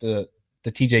 the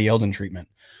TJ Yeldon treatment,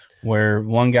 where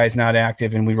one guy's not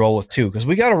active and we roll with 2, because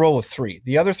we got to roll with 3.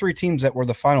 The other 3 teams that were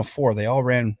the final 4, they all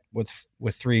ran with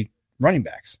 3 running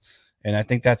backs. And I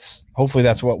think hopefully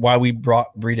that's why we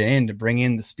brought Breida in, to bring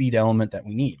in the speed element that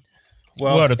we need.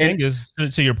 Well, the thing is,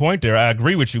 to your point there, I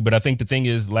agree with you, but I think the thing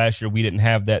is, last year we didn't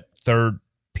have that third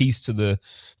piece to the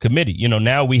committee.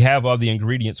 Now we have all the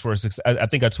ingredients for a success. I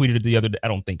think I tweeted it the other day. I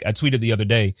tweeted the other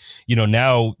day,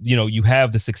 now, you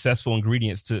have the successful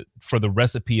ingredients for the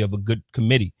recipe of a good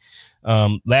committee.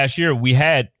 Last year we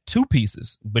had 2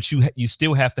 pieces, but you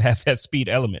still have to have that speed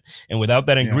element. And without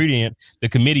that ingredient, the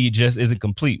committee just isn't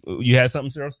complete. You had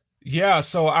something, Cyril? Yeah.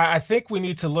 So I think we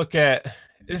need to look at,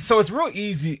 so it's real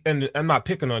easy, and I'm not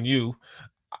picking on you.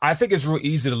 I think it's real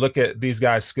easy to look at these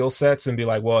guys' skill sets and be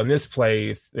like, well, in this play,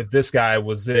 if this guy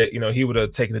was it, he would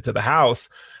have taken it to the house.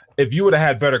 If you would have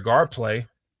had better guard play,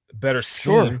 better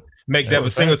scheme, make Devin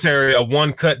Singletary a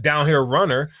one-cut down here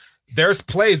runner, there's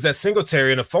plays that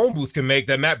Singletary in a phone booth can make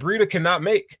that Matt Breida cannot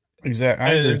make.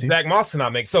 Exactly. And Zach Moss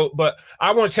cannot make. So, but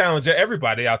I want to challenge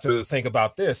everybody out there to think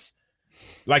about this.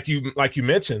 Like you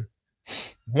mentioned,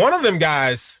 one of them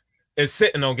guys is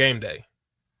sitting on game day.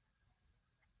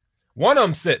 One of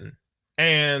them sitting.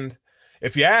 And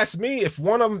if you ask me if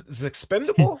one of them is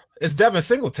expendable, it's Devin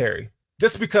Singletary,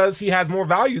 just because he has more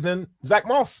value than Zach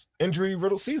Moss,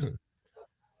 injury-riddled season.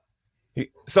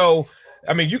 So,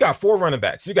 I mean, you got 4 running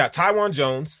backs. You got Tywan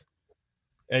Jones,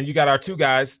 and you got our 2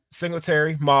 guys,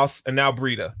 Singletary, Moss, and now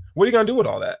Breida. What are you going to do with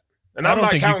all that? And I'm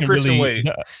not counting Christian Wade.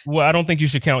 Well, I don't think you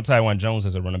should count Tywan Jones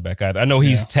as a running back either. I know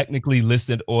he's technically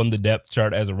listed on the depth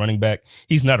chart as a running back.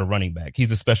 He's not a running back.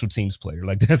 He's a special teams player.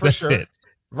 Like that's sure. It.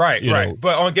 Right.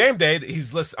 But on game day,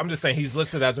 he's listed. I'm just saying he's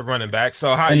listed as a running back.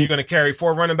 So how are you going to carry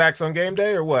 4 running backs on game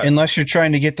day or what? Unless you're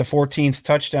trying to get the 14th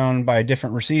touchdown by a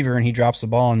different receiver and he drops the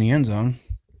ball in the end zone.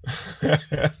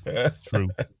 True.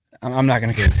 I'm not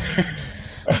going to get it.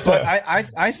 But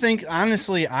I think,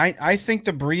 honestly, I think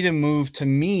the Breida move to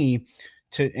me,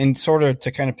 to kind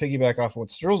of piggyback off what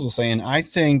Sturls was saying, I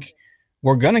think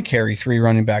we're going to carry 3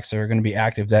 running backs that are going to be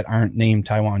active that aren't named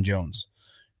Tywan Jones,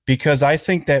 because I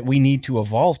think that we need to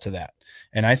evolve to that.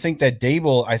 And I think that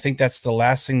Dable, I think that's the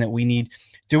last thing that we need.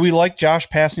 Do we like Josh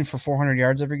passing for 400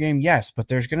 yards every game? Yes, but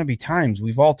there's going to be times,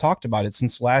 we've all talked about it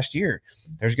since last year,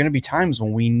 there's going to be times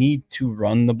when we need to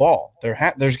run the ball.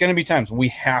 There's going to be times when we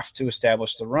have to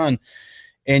establish the run.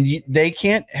 And they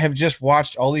can't have just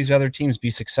watched all these other teams be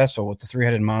successful with the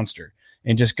 3-headed monster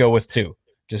and just go with 2.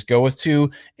 Just go with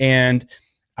 2. And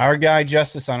our guy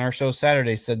Justice on our show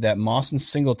Saturday said that Moss and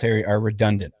Singletary are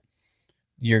redundant.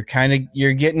 You're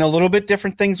getting a little bit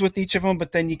different things with each of them,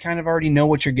 but then you kind of already know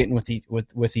what you're getting with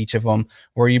each of them.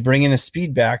 Where you bring in a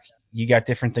speed back, you got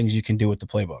different things you can do with the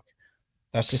playbook.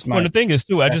 That's just my. Well, the thing is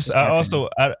too, I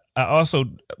also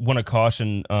want to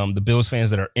caution the Bills fans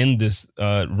that are in this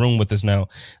room with us now.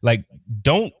 Like,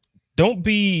 don't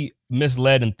be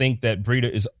misled and think that Breida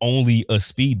is only a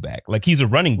speed back. Like, he's a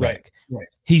running back. Right.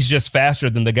 He's just faster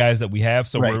than the guys that we have.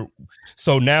 So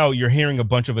so now you're hearing a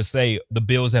bunch of us say the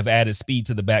Bills have added speed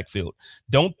to the backfield.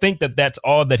 Don't think that that's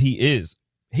all that he is.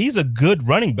 He's a good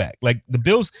running back. Like the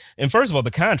Bills, and first of all,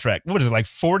 the contract, what is it, like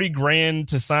 $40,000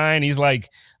 to sign? He's like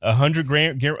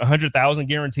 $100,000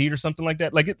 guaranteed or something like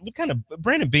that. Like what kind of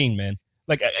Brandon Beane, man?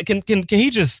 Like can he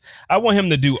just? I want him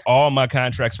to do all my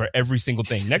contracts for every single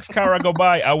thing. Next car I go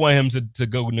buy, I want him to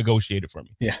go negotiate it for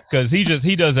me. Yeah, because he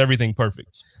does everything perfect.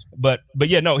 But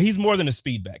yeah, no, he's more than a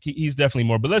speed back. He's definitely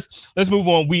more. But let's move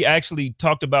on. We actually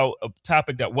talked about a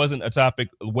topic that wasn't a topic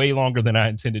way longer than I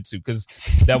intended to, because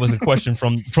that was a question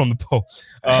from the poll.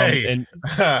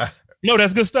 No,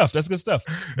 that's good stuff. That's good stuff.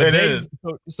 But is.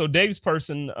 So Dave's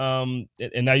person, and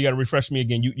now you got to refresh me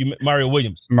again. You Mario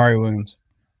Williams.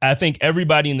 I think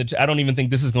everybody I don't even think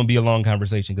this is going to be a long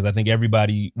conversation, because I think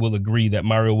everybody will agree that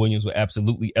Mario Williams will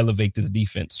absolutely elevate this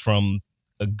defense from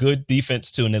a good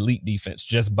defense to an elite defense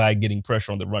just by getting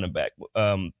pressure on the running back.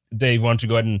 Dave, why don't you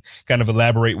go ahead and kind of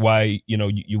elaborate why,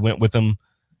 you went with him?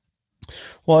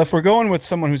 Well, if we're going with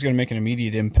someone who's going to make an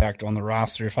immediate impact on the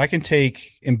roster, if I can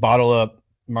take and bottle up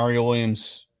Mario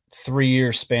Williams'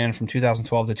 3-year span from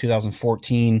 2012 to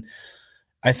 2014,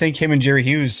 I think him and Jerry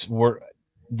Hughes were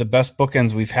the best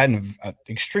bookends we've had in an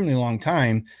extremely long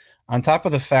time, on top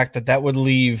of the fact that would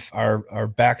leave our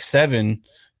back 7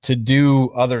 to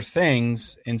do other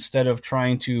things instead of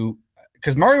trying to,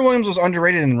 because Mario Williams was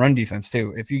underrated in run defense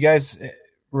too. If you guys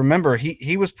remember,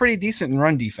 he was pretty decent in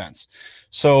run defense.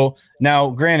 So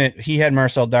now, granted, he had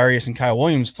Marcel Darius and Kyle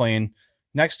Williams playing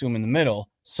next to him in the middle.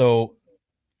 So,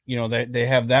 they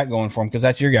have that going for him, because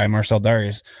that's your guy, Marcel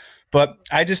Darius. But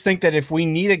I just think that if we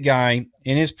need a guy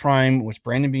in his prime, which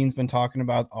Brandon Beane's been talking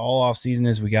about all offseason,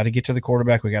 is we got to get to the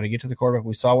quarterback.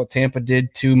 We saw what Tampa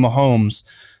did to Mahomes.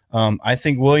 I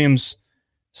think Williams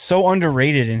so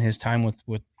underrated in his time with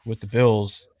the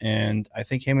Bills, and I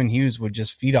think him and Hughes would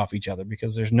just feed off each other,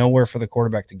 because there's nowhere for the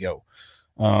quarterback to go.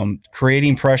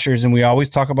 Creating pressures, and we always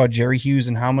talk about Jerry Hughes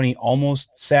and how many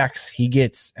almost sacks he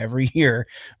gets every year,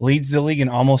 leads the league in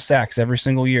almost sacks every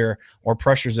single year, or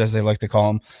pressures as they like to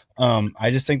call them.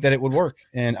 I just think that it would work,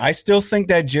 and I still think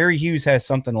that Jerry Hughes has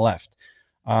something left.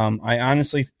 I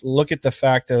honestly look at the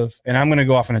fact of, and I'm going to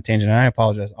go off on a tangent, and I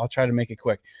apologize, I'll try to make it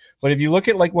quick. But if you look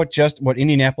at like what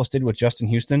Indianapolis did with Justin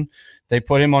Houston, they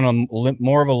put him on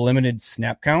more of a limited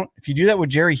snap count. If you do that with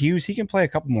Jerry Hughes, he can play a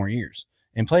couple more years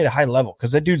and play at a high level,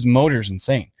 because that dude's motor is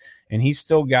insane, and he's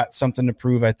still got something to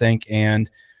prove, I think. And,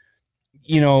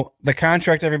 the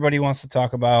contract everybody wants to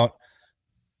talk about,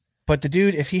 but the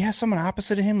dude, if he has someone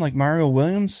opposite of him like Mario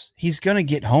Williams, he's going to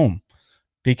get home,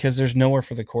 because there's nowhere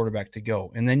for the quarterback to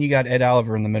go. And then you got Ed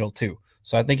Oliver in the middle too.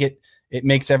 So I think it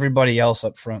makes everybody else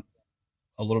up front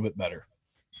a little bit better.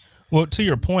 Well, to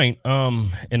your point,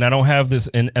 and I don't have this,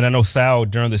 and I know Sal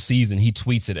during the season, he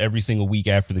tweets it every single week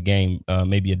after the game,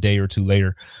 maybe a day or two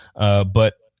later.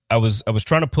 But I was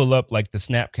trying to pull up like the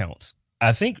snap counts.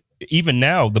 I think even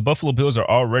now the Buffalo Bills are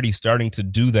already starting to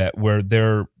do that, where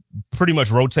they're pretty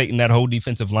much rotating that whole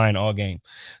defensive line all game.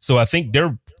 So I think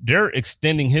they're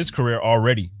extending his career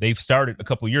already. They've started a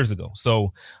couple years ago.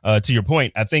 So to your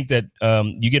point, I think that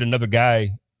you get another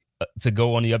guy to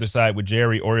go on the other side with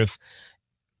Jerry, or if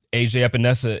AJ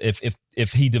Epinesa,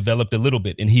 if he developed a little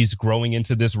bit and he's growing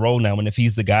into this role now, and if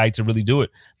he's the guy to really do it,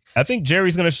 I think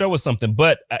Jerry's going to show us something.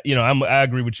 But I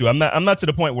agree with you. I'm not to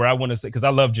the point where I want to say, because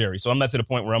I love Jerry, so I'm not to the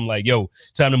point where I'm like, yo,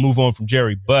 time to move on from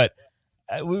Jerry. But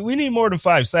we need more than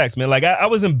 5 sacks, man. Like I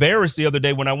was embarrassed the other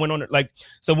day when I went on it. Like,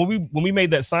 so when we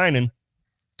made that signing,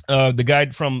 the guy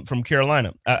from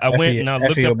Carolina, I went and I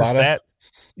looked up the stats.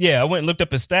 Yeah, I went and looked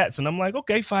up his stats, and I'm like,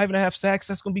 okay, 5.5 sacks,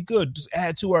 that's gonna be good. Just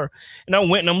add to our. And I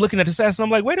went and I'm looking at the stats, and I'm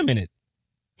like, wait a minute,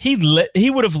 he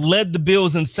would have led the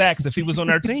Bills in sacks if he was on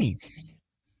our team.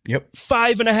 Yep,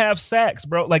 5.5 sacks,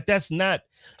 bro. Like that's not.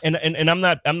 And I'm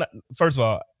not. First of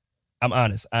all, I'm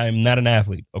honest. I'm not an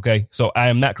athlete. Okay, so I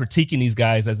am not critiquing these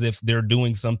guys as if they're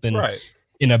doing something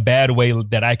in a bad way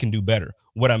that I can do better.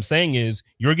 What I'm saying is,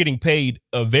 you're getting paid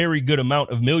a very good amount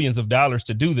of millions of dollars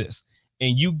to do this.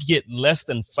 And you get less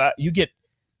than 5. You get,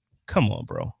 come on,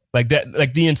 bro. Like that,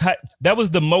 like that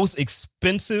was the most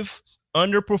expensive,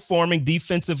 underperforming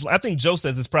defensive. I think Joe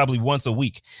says it's probably once a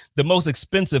week. The most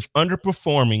expensive,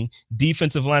 underperforming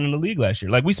defensive line in the league last year.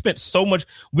 Like we spent so much.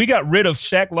 We got rid of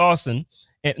Shaq Lawson.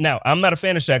 And now I'm not a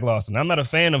fan of Shaq Lawson. I'm not a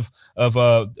fan of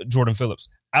Jordan Phillips.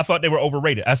 I thought they were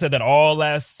overrated. I said that all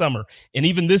last summer. And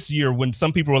even this year, when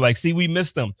some people were like, see, we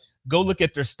missed them. Go look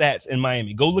at their stats in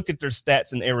Miami. Go look at their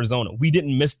stats in Arizona. We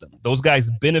didn't miss them. Those guys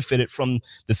benefited from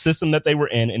the system that they were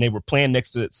in, and they were playing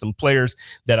next to some players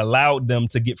that allowed them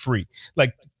to get free.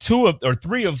 Like 2 or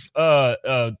 3 of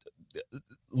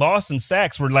Lawson's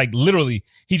sacks were like literally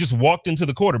he just walked into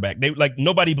the quarterback. They like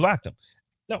nobody blocked him.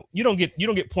 No, you don't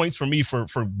get points from me for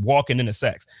walking into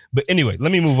sacks. But anyway,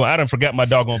 let me move on. I done forgot my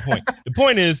doggone point. The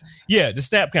point is, yeah, the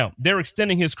snap count. They're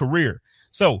extending his career.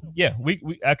 So yeah,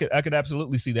 I could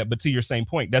absolutely see that. But to your same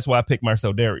point, that's why I picked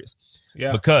Marcel Darius.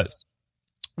 Yeah, because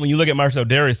when you look at Marcel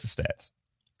Darius' stats,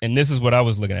 and this is what I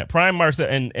was looking at, prime Marcel,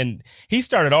 and he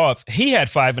started off. He had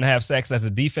 5.5 sacks as a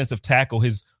defensive tackle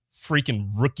his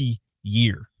freaking rookie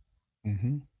year.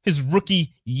 Mm-hmm. His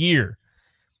rookie year,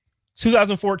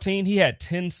 2014, he had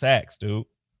 10 sacks, dude,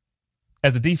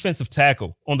 as a defensive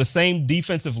tackle on the same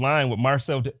defensive line with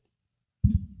Marcel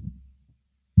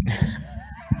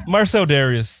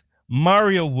Darius,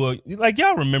 Mario Williams. Like,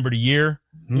 y'all remember the year?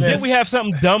 Yes. Didn't we have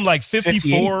something dumb like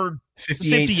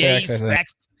 58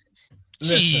 sacks?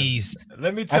 Jeez.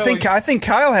 Let me tell you. I think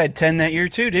Kyle had 10 that year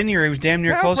too, didn't he? Or he was damn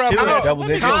near close to it, double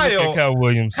digits. Kyle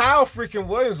Williams. Kyle freaking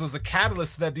Williams was a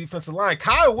catalyst to that defensive line.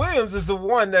 Kyle Williams is the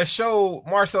one that showed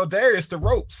Marcel Darius the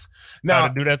ropes. Now, how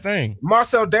to do that thing.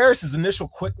 Marcel Darius' initial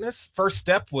quickness, first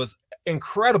step, was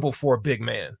incredible for a big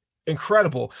man.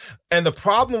 Incredible. And the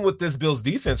problem with this Bills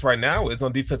defense right now is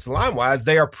on defensive line wise,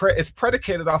 it's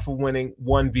predicated off of winning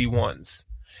 1v1s.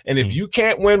 And if you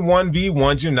can't win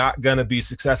 1v1s, you're not going to be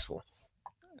successful.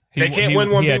 They can't win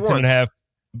 1v1s.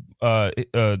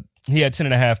 He had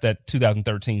 10.5 that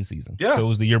 2013 season. Yeah. So it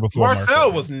was the year before.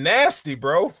 Marcel was nasty,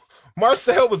 bro.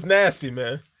 Marcel was nasty,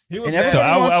 man. He was nasty. Him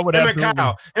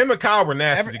and Kyle were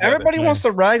nasty together. Everybody wants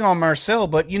to rag on Marcel,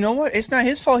 but you know what? It's not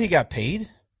his fault he got paid.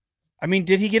 I mean,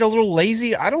 did he get a little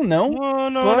lazy? I don't know.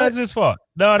 No, that's his fault.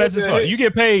 No, that's his fault. You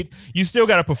get paid, you still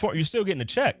got to perform. You're still getting a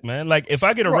check, man. Like if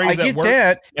I get a raise at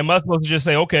work, am I supposed to just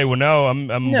say, okay, well, no, I'm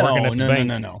working at the bank.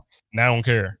 No. I don't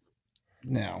care.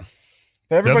 No.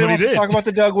 But everybody wants to talk about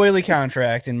the Doug Whaley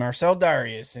contract and Marcel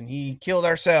Darius, and he killed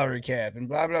our salary cap and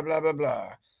blah, blah, blah, blah, blah.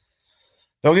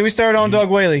 Don't get me started on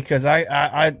Doug Whaley because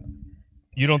I.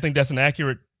 You don't think that's an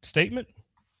accurate statement?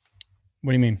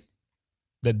 What do you mean?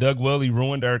 That Doug Whaley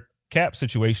ruined our cap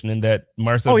situation and that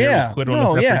Marcel Darius quit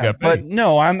on the got paid. But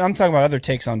no, I'm talking about other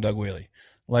takes on Doug Whaley.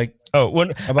 Like, I'm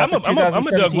a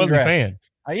Doug Whaley fan.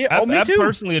 Me too. I'm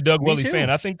personally a Doug Whaley fan.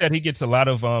 I think that he gets a lot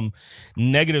of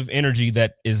negative energy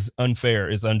that is unfair,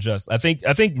 is unjust. I think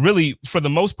really, for the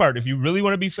most part, if you really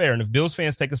want to be fair, and if Bills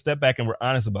fans take a step back and we're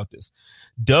honest about this,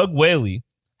 Doug Whaley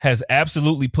has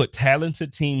absolutely put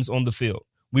talented teams on the field.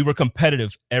 We were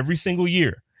competitive every single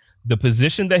year. The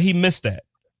position that he missed at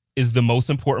is the most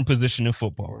important position in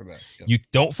football. Yep. You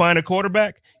don't find a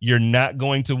quarterback, you're not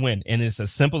going to win. And it's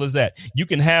as simple as that. You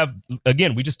can have,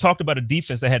 again, we just talked about a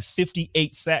defense that had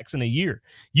 58 sacks in a year.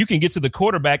 You can get to the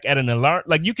quarterback at an alarm.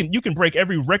 Like you can break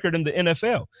every record in the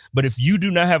NFL. But if you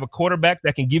do not have a quarterback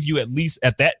that can give you at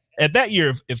at that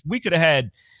year, if we could have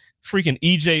had freaking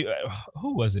EJ,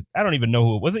 who was it? I don't even know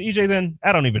who it was. It EJ then?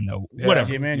 I don't even know. Yeah,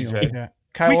 Whatever. EJ Manuel. If Yeah.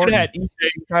 we could have had EJ,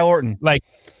 Kyle Orton. like,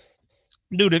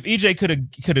 dude, if EJ could have,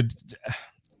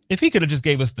 if he could have just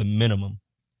gave us the minimum,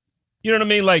 you know what I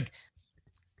mean? Like,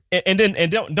 and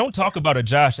don't talk about a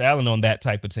Josh Allen on that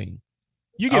type of team.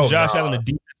 You give Josh Allen a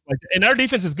defense like that, and our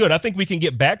defense is good. I think we can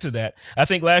get back to that. I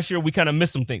think last year we kind of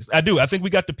missed some things. I think we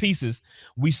got the pieces.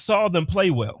 We saw them play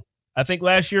well. I think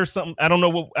last year something. I don't know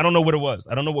what it was.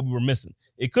 I don't know what we were missing.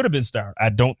 It could have been Star. I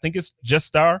don't think it's just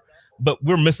Star, but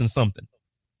we're missing something.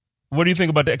 What do you think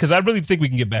about that? Because I really think we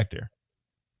can get back there.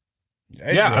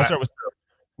 Yeah, I'll start with Star.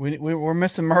 We're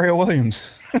missing Mario Williams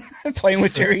playing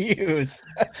with Jerry Hughes.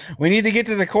 We need to get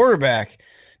to the quarterback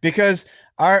because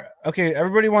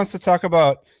everybody wants to talk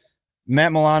about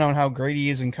Matt Milano and how great he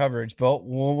is in coverage, but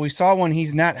we saw when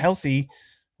he's not healthy,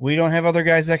 we don't have other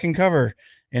guys that can cover.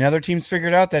 And other teams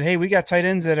figured out that, hey, we got tight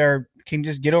ends that can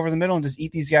just get over the middle and just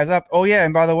eat these guys up. Oh, yeah,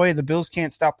 and by the way, the Bills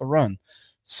can't stop the run.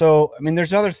 So, I mean,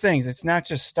 there's other things. It's not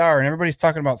just Star, and everybody's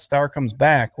talking about Star comes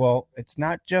back. Well, it's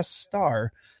not just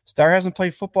Star. Star hasn't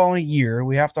played football in a year.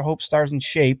 We have to hope Star's in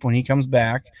shape when he comes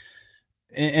back.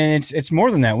 And it's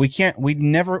more than that.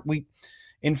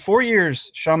 In 4 years,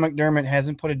 Sean McDermott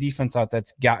hasn't put a defense out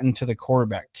that's gotten to the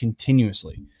quarterback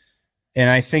continuously. And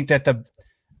I think that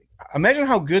imagine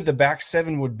how good the back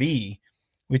seven would be.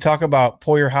 We talk about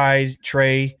Poyer, Hyde,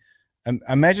 Trey.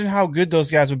 Imagine how good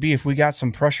those guys would be if we got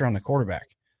some pressure on the quarterback.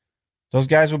 Those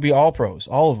guys would be all pros,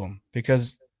 all of them,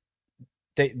 because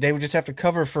they would just have to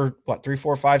cover for 3,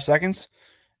 4, 5 seconds,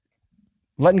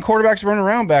 letting quarterbacks run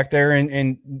around back there,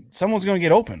 and someone's going to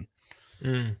get open.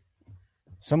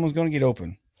 Someone's going to get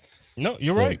open. No,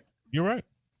 you're right. You're right.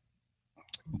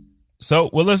 So,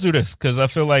 well, let's do this because I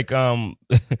feel like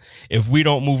if we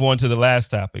don't move on to the last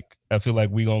topic, I feel like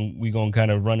we gonna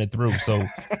kind of run it through. So,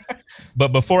 but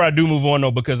before I do move on though,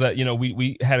 because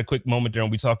we had a quick moment there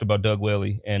and we talked about Doug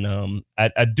Whaley, and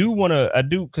I do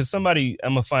because I'm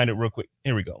gonna find it real quick.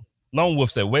 Here we go. Lone Wolf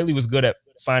said Whaley was good at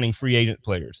finding free agent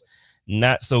players,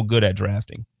 not so good at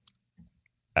drafting.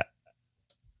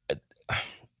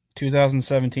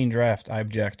 2017 draft. I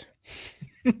object.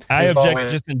 I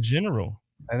object just in general.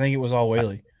 I think it was all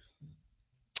Whaley.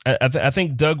 I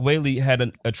think Doug Whaley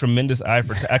had a tremendous eye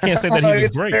for I can't say that he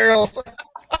was great.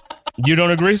 You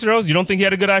don't agree, Rose? You don't think he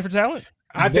had a good eye for talent?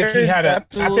 I think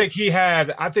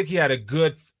he had a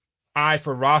good eye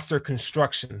for roster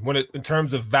construction in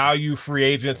terms of value, free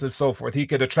agents, and so forth. He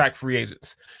could attract free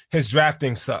agents. His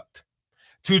drafting sucked.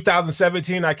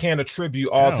 2017, I can't attribute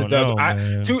all to Doug.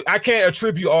 I can't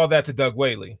attribute all that to Doug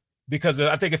Whaley because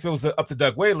I think if it was up to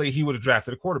Doug Whaley, he would have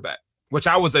drafted a quarterback, which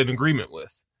I was in agreement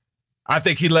with. I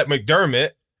think he let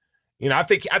McDermott, I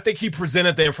think he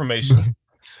presented the information,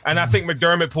 and I think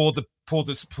McDermott pulled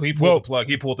the plug.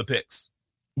 He pulled the picks.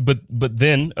 But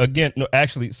then again, no,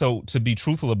 actually, so to be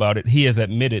truthful about it, he has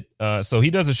admitted. So he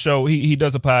does a show. He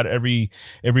does a pod every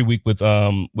week with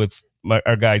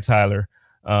our guy Tyler.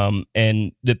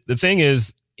 And the thing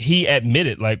is, he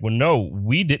admitted no,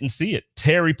 we didn't see it.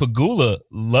 Terry Pagula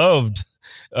loved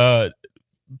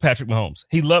Patrick Mahomes.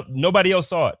 Nobody else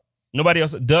saw it. Nobody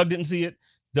else. Doug didn't see it.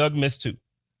 Doug missed too.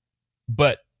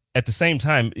 But at the same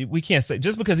time, we can't say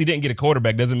just because he didn't get a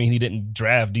quarterback doesn't mean he didn't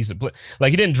draft decent play.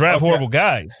 He didn't draft horrible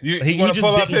guys. You want to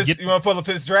pull up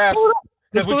his drafts?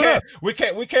 Because we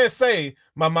can't say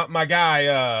my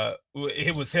guy.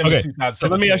 It was him. Okay. In 2017. So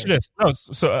let me ask you this. No,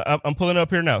 so I'm pulling it up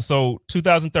here now. So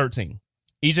 2013,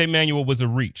 EJ Manuel was a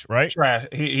reach, right? Trash.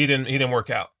 He didn't work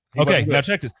out. Okay, now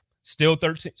check this. Still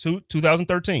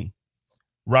 2013.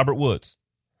 Robert Woods,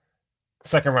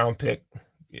 second round pick.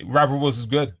 Robert Woods is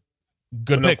good.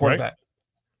 Good pick, right?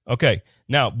 Okay.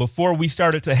 Now, before we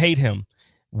started to hate him,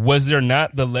 was there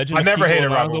not the legend? I never hated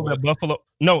Robert Woods. Buffalo.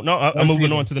 No. I'm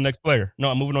moving on to the next player. No,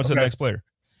 I'm moving on to the next player.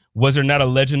 Was there not a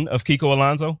legend of Kiko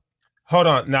Alonso? Hold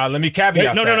on. Now let me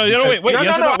caveat. Wait,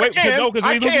 because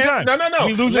we losing time. No.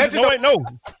 We losing.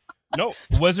 No.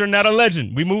 Was there not a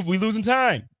legend? We losing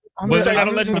time. Was there not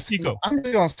a legend of Kiko?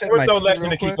 There's no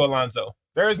legend of Kiko Alonso.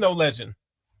 There is no legend.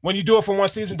 When you do it for one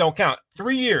season, don't count.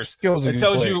 3 years. It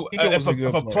tells you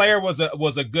if a player was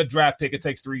a good draft pick, it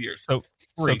takes 3 years. So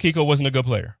Kiko wasn't a good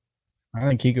player. I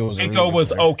think Kiko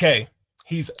was okay.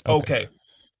 He's okay.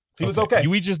 He was okay.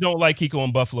 We just don't like Kiko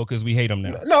in Buffalo because we hate him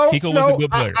now. No, Kiko was a good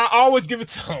player. I always give it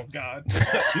to him. God,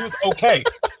 he was okay.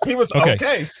 He was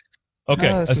okay. Okay.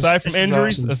 Aside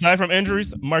from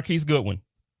injuries, Marquise Goodwin,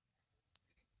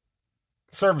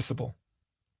 serviceable.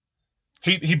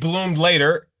 He bloomed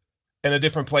later in a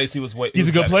different place. He's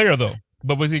a good player though.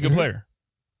 But was he a good player?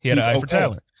 He had an eye for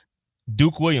talent.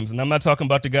 Duke Williams, and I'm not talking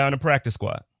about the guy on the practice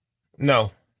squad.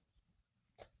 No.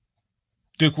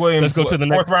 Duke Williams. Let's go to the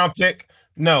fourth round pick.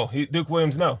 No, Duke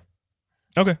Williams. No.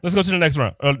 Okay, let's go to the next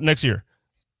round. Next year.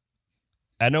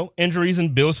 I know injuries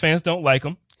and Bills fans don't like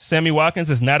him. Sammy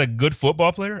Watkins is not a good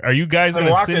football player. Are you guys going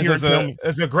to sit here and tell me?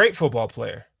 Is a great football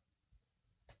player,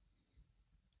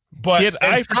 but he has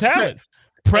eye for talent.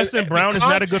 Preston Brown is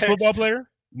not a good football player.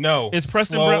 No, is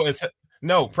Preston Brown?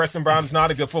 No, Preston Brown is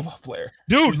not a good football player.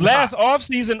 Dude, last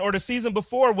offseason or the season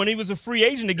before when he was a free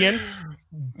agent again,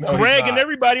 Greg and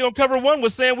everybody on Cover One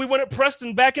was saying we wanted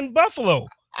Preston back in Buffalo.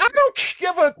 I don't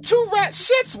give a two rat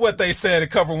shits what they said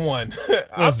at Cover One.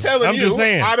 I'm telling you, just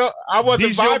saying, I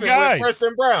wasn't vibing with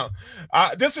Preston Brown.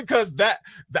 Just because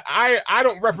I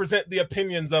don't represent the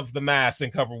opinions of the mass in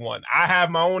Cover One. I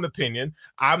have my own opinion.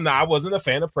 I wasn't a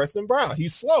fan of Preston Brown.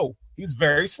 He's slow. He's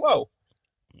very slow.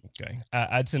 Okay,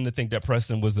 I tend to think that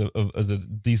Preston was a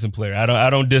decent player. I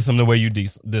don't diss him the way you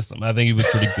diss him. I think he was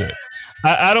pretty good.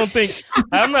 I don't think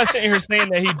I'm not sitting here saying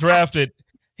that he drafted.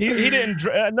 He didn't.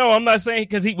 No, I'm not saying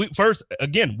because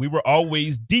we were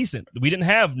always decent. We didn't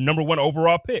have number 1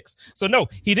 overall picks. So no,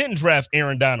 he didn't draft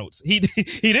Aaron Donalds. He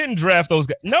didn't draft those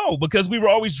guys. No, because we were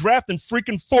always drafting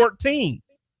freaking 14.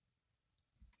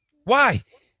 Why?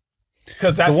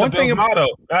 Because that's the one thing motto.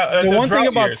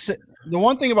 The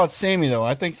one thing about Sammy, though,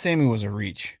 I think Sammy was a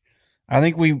reach. I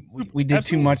think we did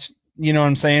too much. You know what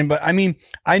I'm saying? But I mean,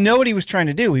 I know what he was trying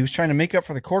to do. He was trying to make up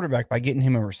for the quarterback by getting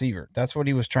him a receiver. That's what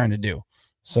he was trying to do.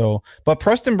 So, but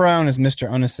Preston Brown is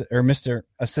Mr.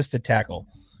 Assisted Tackle.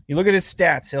 You look at his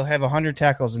stats; he'll have 100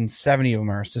 tackles and 70 of them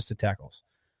are assisted tackles.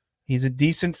 He's a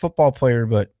decent football player,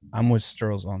 but I'm with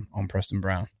Sturls on Preston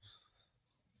Brown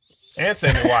and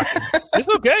Sammy Watkins. It's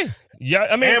okay. Yeah,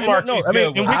 I mean, I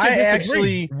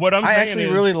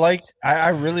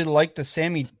really liked the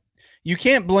Sammy. You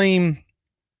can't blame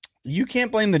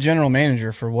the general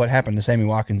manager for what happened to Sammy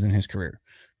Watkins in his career.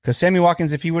 Because Sammy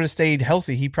Watkins, if he would have stayed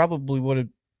healthy, he probably would have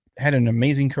had an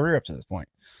amazing career up to this point.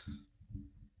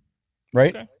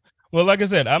 Right? Okay. Well, like I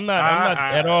said, I'm not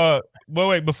at all. Well,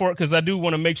 wait, because I do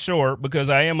want to make sure, because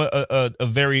I am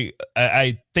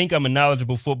I think I'm a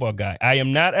knowledgeable football guy. I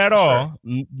am not at all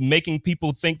making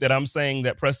people think that I'm saying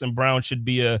that Preston Brown should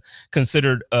be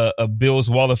considered a Bills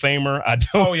Wall of Famer. I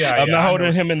don't. I'm not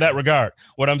holding him in that regard.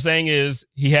 What I'm saying is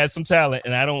he has some talent,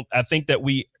 and I think that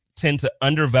we tend to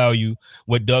undervalue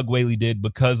what Doug Whaley did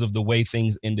because of the way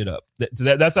things ended up.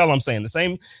 That's all I'm saying.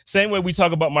 The same way we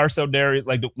talk about Marcel Darius,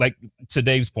 like to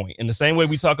Dave's point, in the same way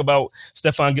we talk about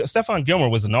Stephon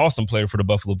Gilmore was an awesome player for the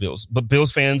Buffalo Bills, but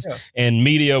Bills fans and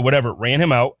media, whatever, ran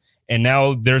him out, and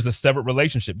now there's a severed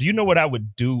relationship. Do you know what I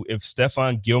would do if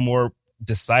Stephon Gilmore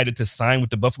decided to sign with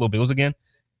the Buffalo Bills again?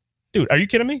 Dude, are you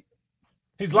kidding me?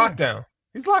 He's locked down.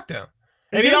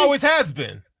 And he always has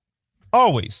been.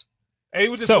 Always. And he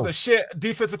was just with a shit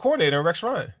defensive coordinator, Rex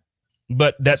Ryan.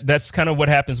 But that's kind of what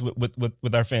happens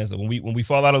with our fans. When we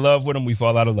fall out of love with them, we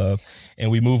fall out of love, and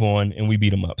we move on and we beat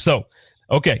them up. So,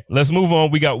 okay, let's move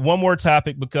on. We got one more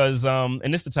topic because, and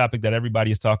this is the topic that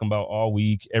everybody is talking about all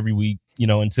week, every week,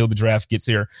 until the draft gets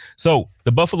here. So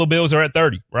the Buffalo Bills are at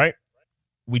 30, right?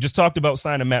 We just talked about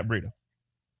signing Matt Breida.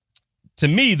 To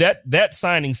me, that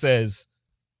signing says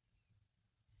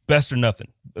best or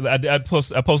nothing. I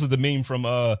posted the meme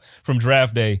from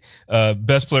draft day,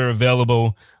 best player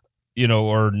available,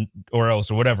 or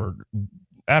else or whatever.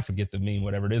 I forget the meme,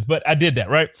 whatever it is, but I did that,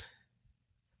 right?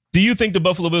 Do you think the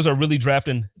Buffalo Bills are really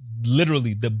drafting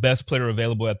literally the best player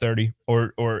available at 30,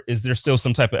 or is there still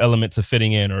some type of element to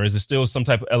fitting in, or is there still some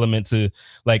type of element to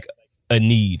like a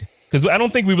need? Because I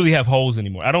don't think we really have holes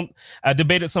anymore. I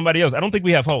debated somebody else. I don't think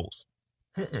we have holes.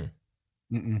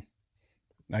 Mm-mm.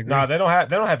 No, they don't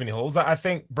have any holes. I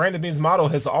think Brandon Beane's motto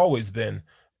has always been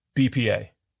BPA,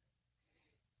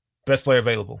 best player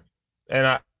available,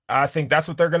 and I think that's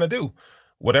what they're going to do.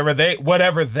 Whatever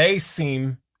they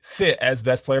seem fit as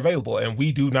best player available, and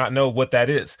we do not know what that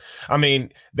is. I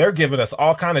mean, they're giving us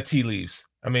all kind of tea leaves.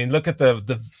 I mean, look at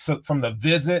from the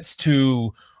visits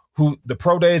to the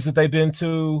pro days that they've been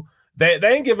to. They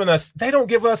ain't giving us. They don't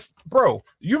give us, bro.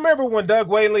 You remember when Doug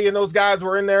Whaley and those guys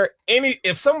were in there?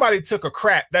 If somebody took a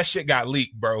crap, that shit got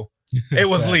leaked, bro. It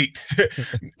was leaked.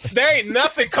 There ain't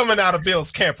nothing coming out of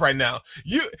Bill's camp right now.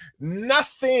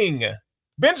 Nothing.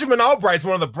 Benjamin Albright's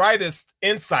one of the brightest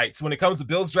insights when it comes to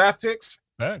Bill's draft picks.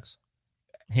 Thanks.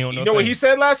 You know what he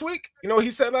said last week?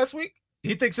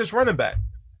 He thinks it's running back,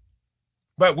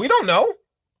 but we don't know.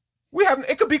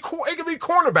 It could be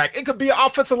cornerback. It could be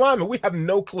offensive lineman. We have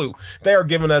no clue. They are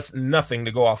giving us nothing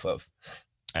to go off of.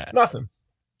 Nothing.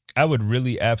 I would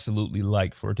really absolutely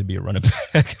like for it to be a running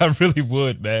back. I really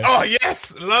would, man. Oh,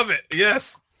 yes. Love it.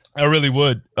 Yes. I really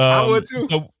would. I would too.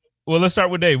 So, well, let's start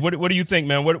with Dave. What do you think,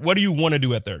 man? What do you want to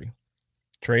do at 30?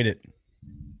 Trade it.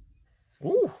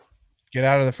 Ooh. Get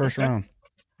out of the first round.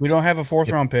 We don't have a fourth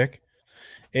round pick.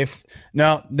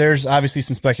 Now there's obviously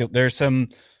there's some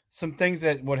things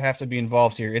that would have to be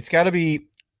involved here. It's got to be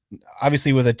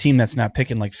obviously with a team that's not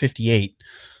picking like 58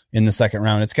 in the second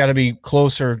round. It's got to be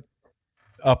closer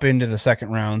up into the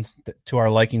second round to our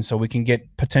liking, so we can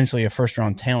get potentially a first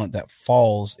round talent that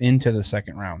falls into the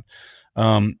second round.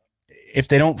 If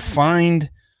they don't find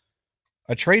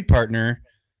a trade partner,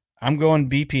 I'm going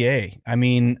BPA. I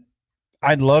mean,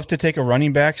 I'd love to take a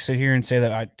running back, sit here and say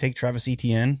that I'd take Travis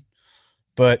Etienne.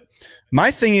 But my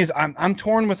thing is I'm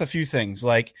torn with a few things,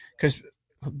 like, because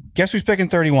guess who's picking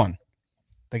 31?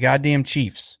 The goddamn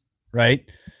Chiefs, right?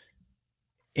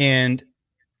 And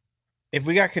if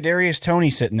we got Kadarius Toney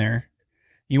sitting there,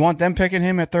 you want them picking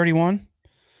him at 31?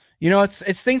 You know,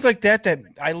 it's things like that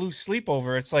I lose sleep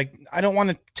over. It's like I don't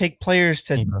want to take players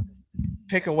to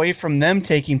pick away from them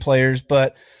taking players,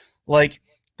 but like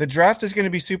the draft is going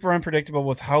to be super unpredictable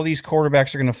with how these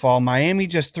quarterbacks are going to fall. Miami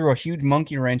just threw a huge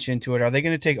monkey wrench into it. Are they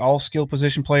going to take all skill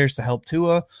position players to help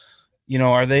Tua? You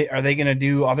know, are they going to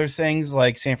do other things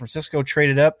like San Francisco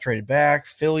traded up, traded back,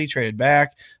 Philly traded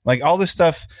back, like all this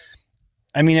stuff?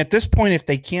 I mean, at this point, if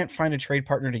they can't find a trade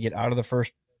partner to get out of the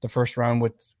first round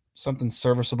with something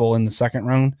serviceable in the second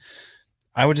round,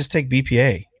 I would just take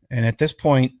BPA. And at this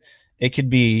point, it could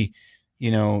be,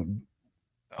 you know,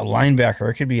 a linebacker,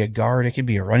 it could be a guard, it could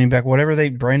be a running back, whatever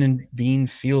Brandon Beane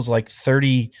feels like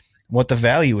 30, what the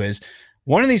value is.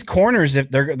 One of these corners,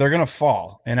 if they're going to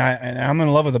fall, and I'm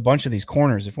in love with a bunch of these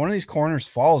corners. If one of these corners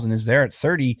falls and is there at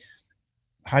 30,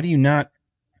 how do you not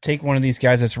take one of these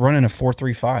guys that's running a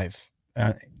 4.35?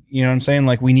 You know what I'm saying?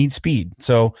 Like, we need speed.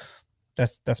 So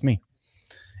that's me.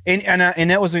 And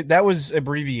that was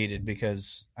abbreviated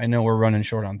because I know we're running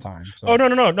short on time. So. Oh,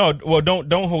 no. Well,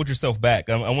 don't hold yourself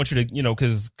back. I want you to, you know,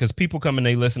 because people come and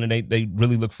they listen and they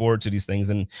really look forward to these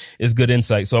things, and it's good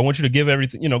insight. So I want you to give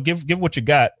everything, you know, give what you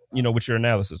got, you know, with your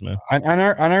analysis, man.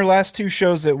 On our last two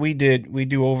shows that we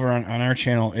do over on our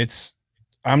channel,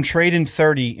 I'm trading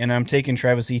 30 and I'm taking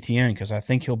Travis Etienne because I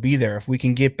think he'll be there if we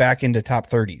can get back into top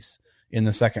 30s in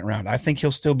the second round. I think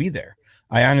he'll still be there.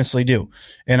 I honestly do.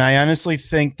 And I honestly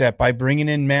think that by bringing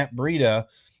in Matt Breida,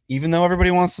 even though everybody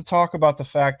wants to talk about the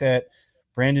fact that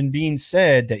Brandon Beane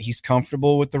said that he's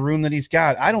comfortable with the room that he's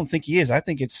got, I don't think he is. I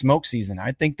think it's smoke season.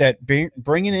 I think that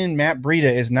bringing in Matt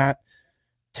Breida is not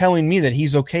telling me that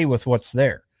he's okay with what's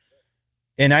there.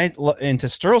 And to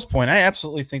Sterl's point, I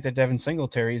absolutely think that Devin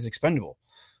Singletary is expendable.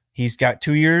 He's got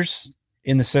 2 years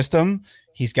in the system.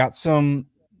 He's got some,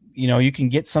 you know, you can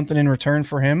get something in return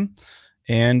for him.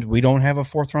 And we don't have a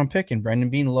fourth round pick, and Brandon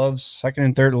Beane loves second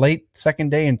and third, late second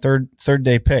day and third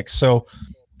day picks. So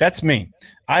that's me.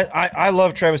 I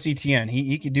love Travis Etienne.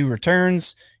 He could do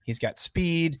returns. He's got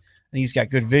speed. He's got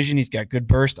good vision. He's got good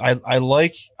burst. I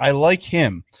like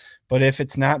him. But if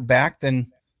it's not back,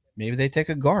 then maybe they take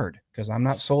a guard because I'm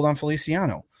not sold on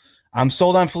Feliciano. I'm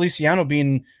sold on Feliciano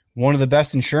being one of the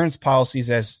best insurance policies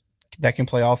that can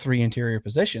play all three interior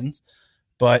positions,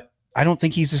 but I don't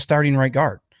think he's a starting right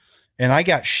guard. And I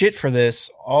got shit for this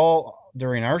all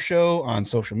during our show on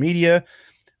social media.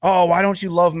 Oh, why don't you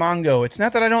love Mongo? It's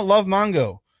not that I don't love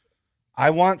Mongo.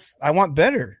 I want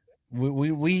better.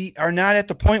 We are not at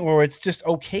the point where it's just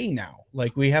okay now.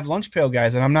 Like, we have lunch pail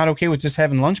guys, and I'm not okay with just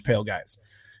having lunch pail guys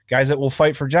that will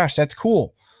fight for Josh. That's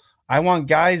cool. I want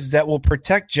guys that will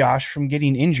protect Josh from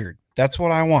getting injured. That's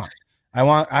what I want. I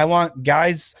want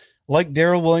guys like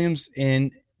Darrell Williams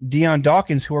and Deion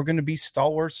Dawkins who are going to be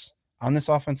stalwarts on this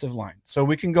offensive line. So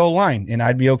we can go line, and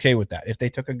I'd be okay with that. If they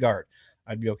took a guard,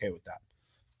 I'd be okay with that.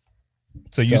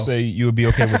 So you say you would be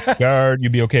okay with guard,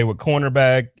 you'd be okay with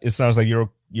cornerback. It sounds like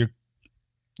you're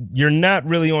not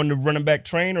really on the running back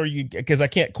train, or because I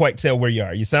can't quite tell where you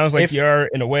are. You sounds like you are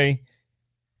in a way.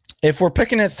 If we're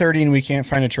picking at 30 and we can't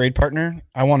find a trade partner,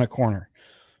 I want a corner.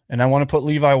 And I want to put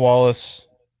Levi Wallace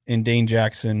and Dane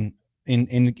Jackson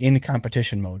in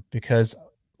competition mode, because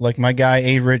like my guy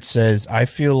A. Rich says, I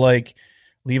feel like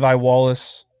Levi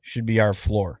Wallace should be our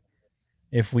floor.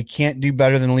 If we can't do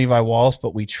better than Levi Wallace,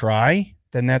 but we try,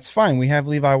 then that's fine. We have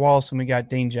Levi Wallace and we got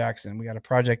Dane Jackson. We got a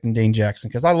project in Dane Jackson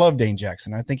because I love Dane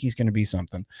Jackson. I think he's going to be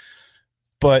something.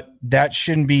 But that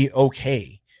shouldn't be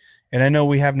okay. And I know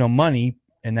we have no money,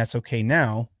 and that's okay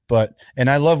now. And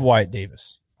I love Wyatt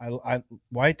Davis.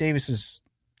 Wyatt Davis is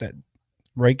that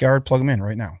right guard. Plug him in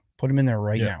right now. Put him in there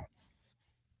right now.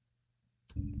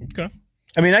 Okay.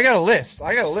 I mean, I got a list,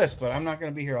 but I'm not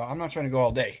going to be here. I'm not trying to go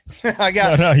all day.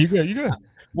 No, you good.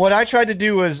 What I tried to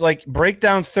do was like break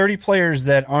down 30 players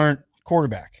that aren't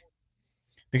quarterback,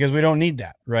 because we don't need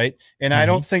that. Right. And I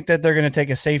don't think that they're going to take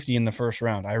a safety in the first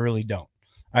round. I really don't.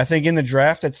 I think in the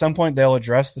draft at some point they'll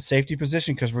address the safety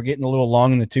position because we're getting a little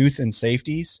long in the tooth in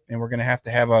safeties, and we're going to have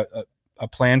a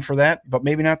plan for that, but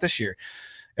maybe not this year.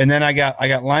 And then I got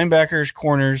linebackers,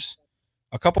 corners,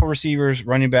 a couple receivers,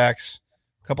 running backs,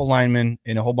 a couple linemen,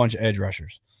 and a whole bunch of edge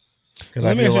rushers. Because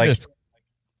I feel like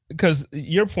because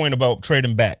your point about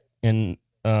trading back and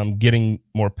getting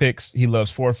more picks, he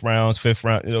loves 4th rounds, 5th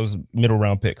round, those middle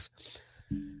round picks.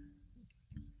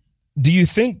 Do you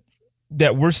think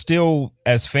that we're still,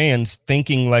 as fans,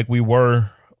 thinking like we were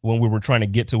when we were trying to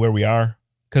get to where we are?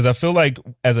 Because I feel like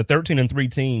as a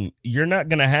 13-3 team, you're not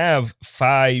going to have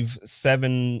 5,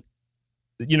 7.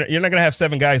 You're not going to have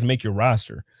 7 guys make your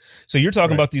roster. So you're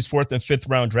talking about these 4th and 5th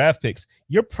round draft picks.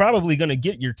 You're probably going to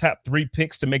get your top 3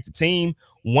 picks to make the team.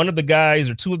 One of the guys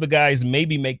or 2 of the guys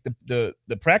maybe make the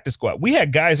practice squad. We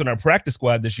had guys on our practice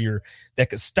squad this year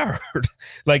that could start.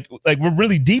 like we're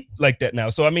really deep like that now.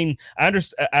 So I mean, I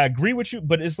understand. I agree with you,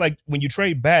 but it's like when you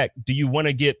trade back, do you want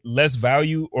to get less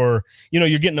value, or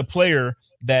you're getting a player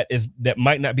that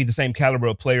might not be the same caliber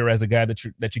of player as a guy that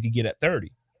you could get at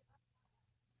 30?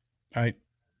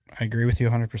 I agree with you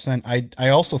 100%. I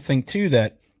also think too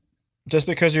that just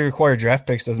because you acquire draft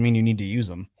picks doesn't mean you need to use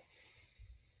them.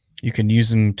 You can use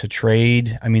them to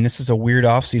trade. I mean, this is a weird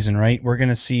offseason, right? We're going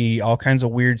to see all kinds of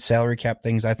weird salary cap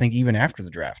things, I think, even after the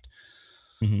draft.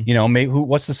 Mm-hmm. Maybe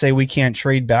what's to say we can't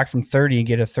trade back from 30 and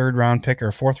get a 3rd round pick or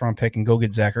a 4th round pick and go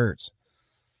get Zach Ertz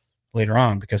later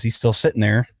on because he's still sitting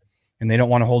there and they don't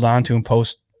want to hold on to him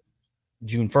post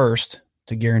June 1st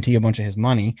to guarantee a bunch of his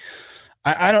money.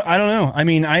 I don't know. I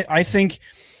mean, I think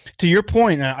to your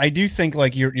point, I do think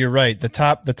like you're right. The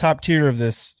top tier of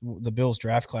the Bills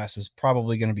draft class is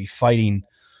probably going to be fighting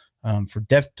for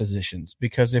depth positions,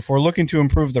 because if we're looking to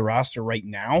improve the roster right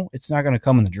now, it's not going to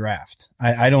come in the draft.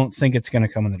 I don't think it's going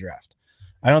to come in the draft.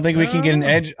 I don't think we can get an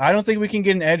edge. I don't think we can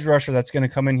get an edge rusher that's going to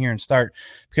come in here and start,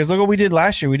 because look what we did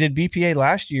last year. We did BPA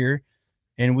last year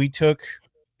and we took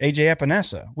AJ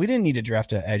Epinesa. We didn't need to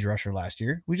draft an edge rusher last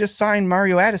year. We just signed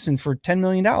Mario Addison for $10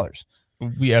 million.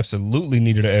 We absolutely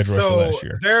needed an edge rusher last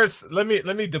year. Let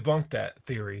me debunk that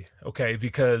theory, okay?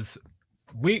 Because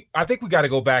I think we got to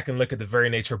go back and look at the very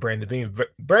nature of Brandon Beane.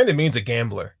 Brandon Beane's a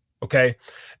gambler, okay?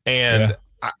 And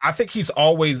I think he's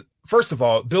always, first of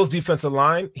all, Bill's defensive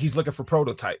line, he's looking for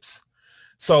prototypes.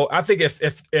 So I think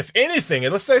if anything,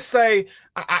 and let's say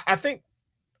I think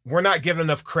we're not giving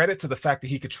enough credit to the fact that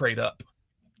he could trade up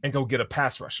and go get a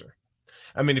pass rusher.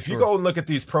 I mean, if you go and look at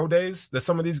these pro days that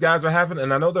some of these guys are having,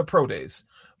 and I know they're pro days,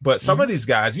 but some of these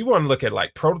guys, you want to look at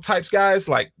like prototypes guys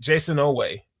like Jason Owe.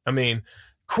 I mean,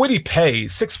 Kwity Paye,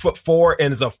 6'4",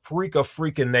 and is a freak of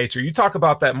freaking nature. You talk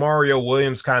about that Mario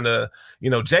Williams kind of,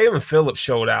 Jalen Phillips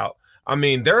showed out. I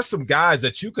mean, there are some guys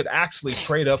that you could actually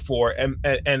trade up for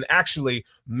and actually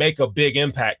make a big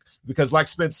impact, because like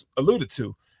Spence alluded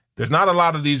to, there's not a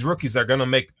lot of these rookies that are going to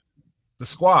make the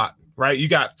squad. Right, you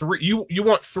got 3. You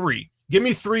want 3. Give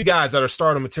me 3 guys that are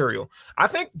starting material. I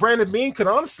think Brandon Beane could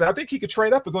honestly. I think he could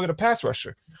trade up and go get a pass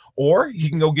rusher, or he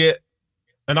can go get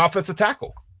an offensive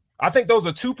tackle. I think those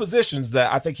are 2 positions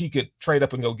that I think he could trade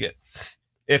up and go get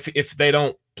if they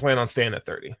don't plan on staying at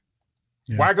 30.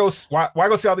 Yeah. Why go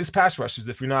see all these pass rushes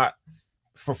if you're not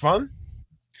for fun?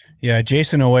 Yeah,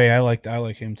 Jason Owe, I like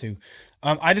him too.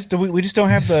 We just don't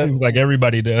have the, seems like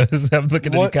everybody does. I'm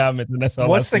looking at the comments and that's all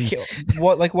what's I see.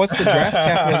 What's the draft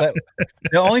capital?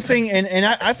 The only thing, and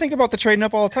I think about the trading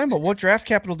up all the time, but what draft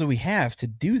capital do we have to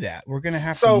do that? We're going to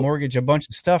have to mortgage a bunch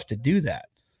of stuff to do that.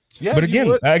 Yeah, but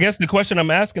again, I guess the question I'm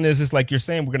asking is like you're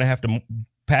saying we're going to have to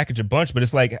package a bunch, but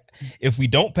it's like if we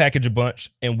don't package a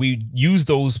bunch and we use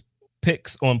those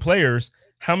picks on players,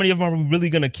 how many of them are we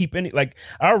really going to keep any? Like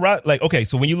okay,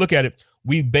 so when you look at it,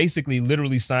 we basically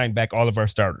literally signed back all of our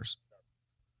starters,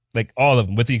 like all of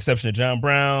them, with the exception of John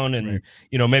Brown and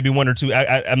maybe 1 or 2.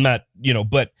 I'm not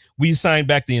but we signed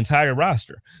back the entire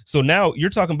roster. So now you're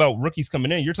talking about rookies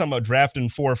coming in. You're talking about drafting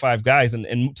 4 or 5 guys,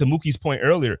 and to Mookie's point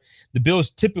earlier, the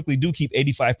Bills typically do keep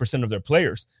 85% of their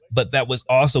players, but that was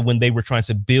also when they were trying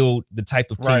to build the type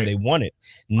of team they wanted.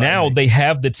 Now they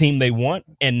have the team they want,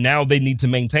 and now they need to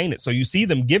maintain it. So you see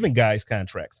them giving guys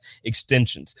contracts,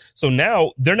 extensions. So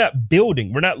now they're not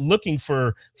building. We're not looking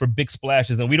for big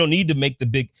splashes, and we don't need to make the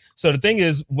big. So the thing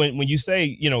is, when you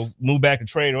say, move back and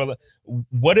trade, or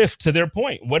what if, to their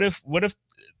point, what if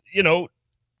the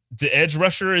edge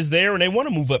rusher is there and they want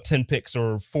to move up 10 picks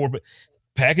or 4, but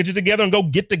package it together and go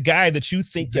get the guy that you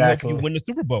think can help you win the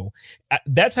Super Bowl.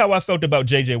 That's how I felt about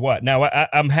J.J. Watt. Now,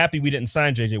 I'm happy we didn't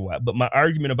sign J.J. Watt, but my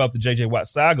argument about the J.J. Watt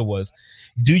saga was,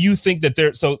 do you think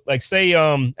that so like say,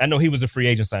 I know he was a free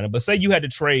agent signing, but say you had to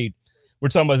trade, we're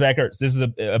talking about Zach Ertz. This is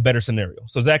a better scenario.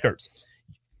 So Zach Ertz,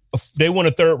 they want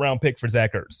a 3rd round pick for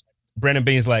Zach Ertz. Brandon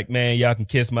Beane's like, man, y'all can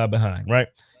kiss my behind, right?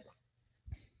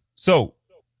 So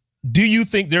do you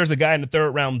think there's a guy in the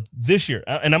 3rd round this year?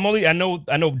 And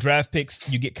I know draft picks,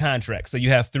 you get contracts. So you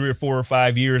have 3 or 4 or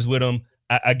 5 years with them.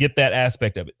 I get that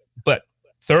aspect of it. But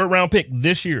 3rd round pick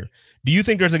this year, do you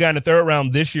think there's a guy in the 3rd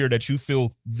round this year that you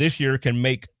feel this year can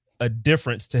make a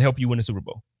difference to help you win the Super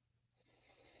Bowl?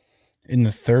 In the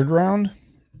 3rd round?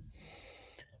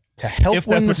 To help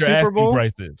win the Super Bowl?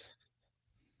 Price is.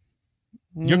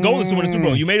 Your goal is to win the Super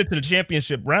Bowl. You made it to the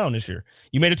championship round this year.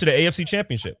 You made it to the AFC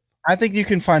Championship. I think you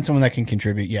can find someone that can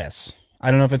contribute, yes. I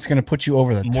don't know if it's going to put you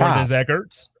over the top. More than Zach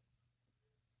Ertz?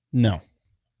 No.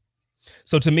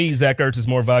 So to me, Zach Ertz is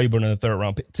more valuable than the 3rd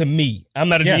round pick. To me, I'm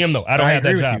not a GM though. I don't have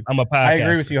that job. I'm a podcaster. I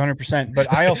agree with you 100%.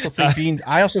 But I also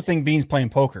think Beane's playing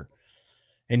poker,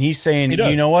 and he's saying,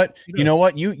 you know what,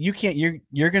 you can't.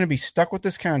 You're going to be stuck with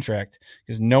this contract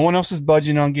because no one else is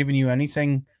budging on giving you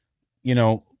anything,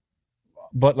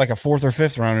 but like a 4th or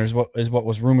 5th rounder is what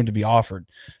was rumored to be offered.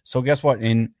 So guess what?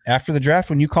 And after the draft,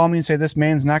 when you call me and say this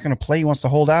man's not going to play, he wants to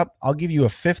hold out, I'll give you a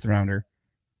 5th rounder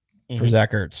for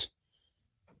Zach Ertz.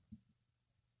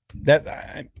 That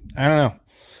I don't know.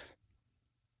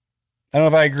 I don't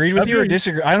know if I agreed with you or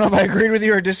disagree. I don't know if I agreed with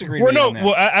you or disagreed with you.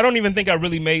 Well, I don't even think I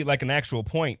really made like an actual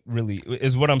point, really,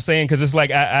 is what I'm saying. Because it's like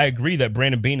I agree that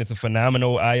Brandon Beane is a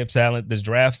phenomenal eye of talent. The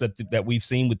drafts that we've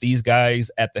seen with these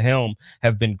guys at the helm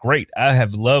have been great. I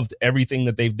have loved everything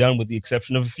that they've done with the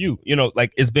exception of a few.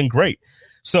 It's been great.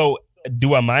 So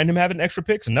do I mind him having extra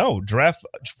picks? No. Draft,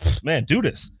 man, do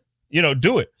this.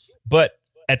 Do it. But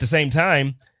at the same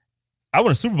time, I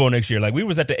won a Super Bowl next year. Like we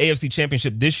was at the AFC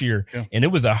Championship this year, and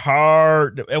it was a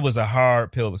hard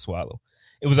pill to swallow.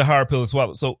 It was a hard pill to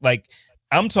swallow. So like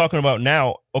I'm talking about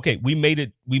now, okay, we made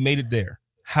it there.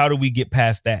 How do we get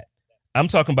past that? I'm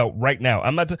talking about right now.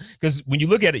 I'm not because when you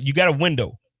look at it, you got a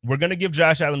window. We're going to give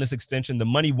Josh Allen this extension. The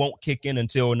money won't kick in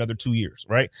until another 2 years,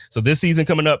 right? So this season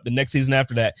coming up, the next season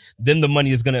after that, then the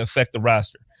money is going to affect the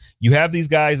roster. You have these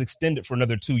guys extended for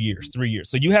another 2 years, 3 years.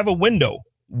 So you have a window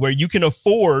where you can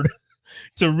afford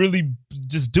to really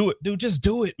just do it, dude. Just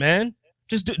do it, man.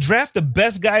 Draft the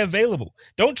best guy available.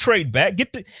 Don't trade back.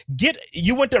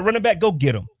 You want that running back? Go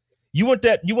get him. You want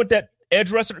that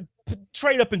edge rusher?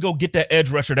 Trade up and go get that edge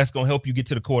rusher. That's gonna help you get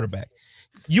to the quarterback.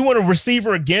 You want a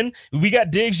receiver again? We got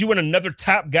Diggs. You want another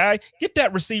top guy? Get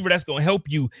that receiver. That's gonna help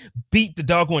you beat the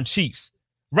doggone Chiefs.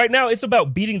 Right now, it's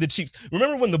about beating the Chiefs.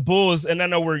 Remember when the Bulls, and I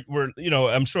know we're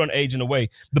I'm sure an age in a way,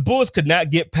 the Bulls could not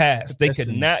get past. They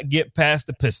could not get past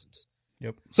the Pistons.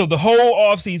 Yep. So the whole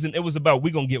offseason, it was about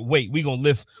we're going to get weight. We're going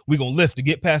to lift to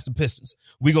get past the Pistons.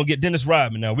 We're going to get Dennis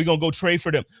Rodman now. We're going to go trade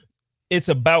for them. It's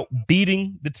about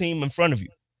beating the team in front of you.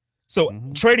 So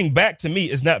trading back to me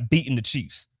is not beating the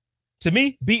Chiefs. To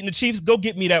me, beating the Chiefs, go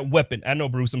get me that weapon. I know,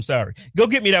 Bruce, I'm sorry. Go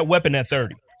get me that weapon at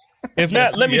 30. If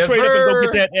not, let me trade up and go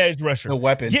get that edge rusher. The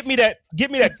weapon. Get me that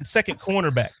second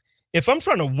cornerback. If I'm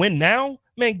trying to win now,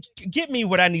 man, get me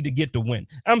what I need to get to win.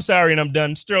 I'm sorry, and I'm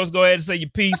done. Sterls, go ahead and say your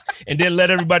piece, and then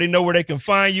let everybody know where they can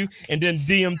find you. And then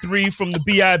DM3 from the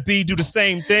BIB do the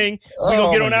same thing. We're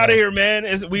going to get on out of here, man.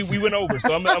 We went over,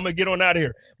 so I'm going to get on out of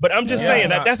here. But I'm just saying,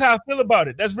 that's how I feel about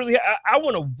it. That's really I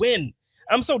want to win.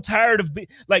 I'm so tired of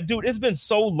dude, it's been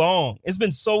so long. It's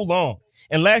been so long.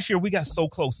 And last year we got so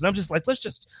close, and I'm just like, let's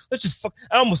just fuck.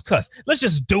 I almost cussed. Let's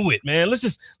just do it, man. Let's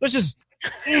just let's just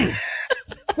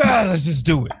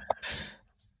do it.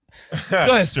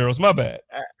 Go ahead, Sterls. My bad.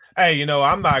 Hey,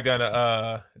 I'm not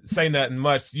gonna say nothing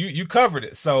much. You covered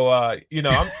it. So I'm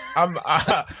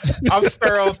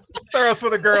Sterls for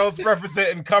the girls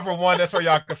representing cover one. That's where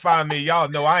y'all can find me. Y'all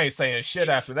know I ain't saying shit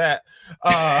after that.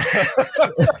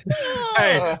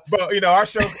 Hey, but our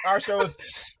show is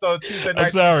so Tuesday night.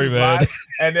 I'm sorry, man. Live,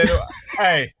 and then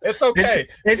hey, it's okay.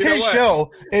 It's his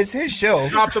show. It's his show.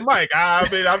 Drop the mic.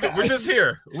 We're just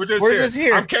here. We're just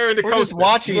here. I'm carrying the coach. Just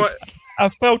watching. I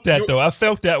felt that though. I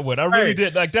felt that one. I really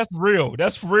did. Like that's real.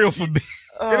 That's real for me.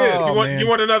 It is. You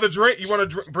want another drink? You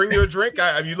want to bring you a drink?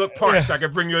 You look parched. Yeah. I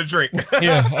can bring you a drink.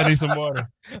 Yeah, I need some water.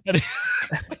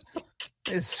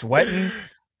 It's sweating.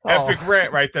 Epic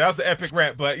rant right there. That was an epic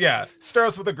rant. But yeah,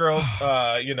 Sterls for the girls.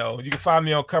 You can find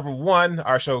me on cover one.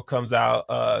 Our show comes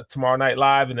out tomorrow night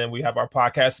live, and then we have our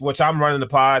podcast, which I'm running the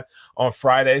pod on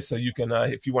Friday. So you can,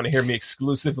 if you want to hear me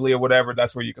exclusively or whatever,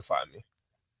 that's where you can find me.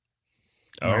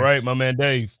 All right, my man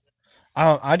Dave.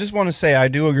 I just want to say I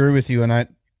do agree with you, and I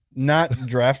not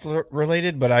draft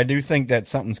related, but I do think that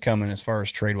something's coming as far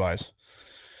as trade wise,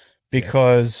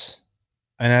 because,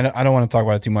 and I don't want to talk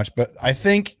about it too much, but I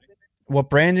think what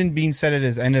Brandon Beane said at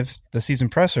his end of the season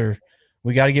presser,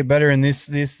 we got to get better in this,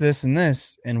 and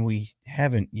this, and we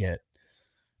haven't yet.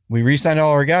 we re-signed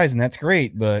all our guys, and that's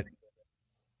great, but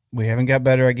we haven't got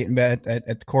better at getting better at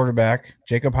the quarterback.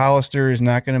 Jacob Hollister is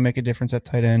not going to make a difference at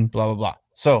tight end, blah, blah, blah.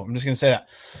 So I'm just going to say that.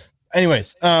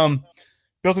 Anyways,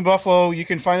 Built in Buffalo, you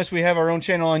can find us. We have our own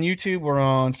channel on YouTube. We're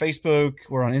on Facebook.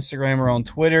 We're on Instagram. We're on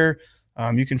Twitter.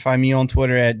 You can find me on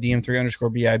Twitter at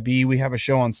DM3_BIB. We have a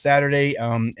show on Saturday.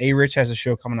 A-Rich has a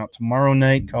show coming out tomorrow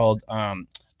night called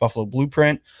Buffalo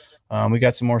Blueprint. We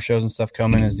got some more shows and stuff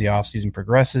coming as the offseason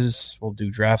progresses. We'll do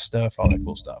draft stuff, all that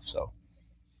cool stuff. So.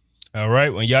 All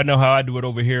right. Well, y'all know how I do it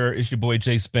over here. It's your boy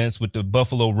Jay Spence with the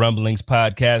Buffalo Rumblings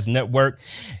Podcast Network.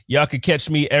 Y'all can catch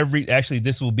me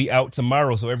this will be out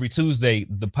tomorrow. So every Tuesday,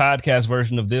 the podcast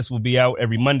version of this will be out.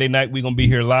 Every Monday night, we're going to be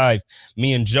here live.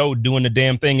 Me and Joe doing the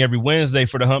damn thing every Wednesday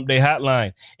for the Hump Day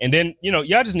Hotline. And then,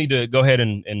 y'all just need to go ahead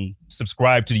and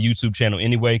subscribe to the YouTube channel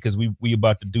anyway, because we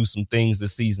about to do some things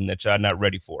this season that y'all not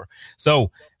ready for.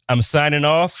 So I'm signing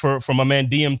off for my man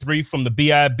DM3 from the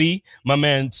BIB, my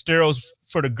man Steros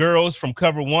for the girls from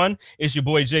Cover One. It's your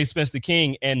boy Jay Spence the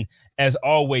King. And as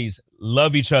always,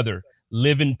 love each other,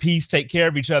 live in peace, take care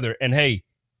of each other. And hey,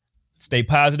 stay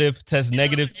positive, test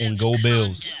negative, and go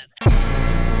Bills.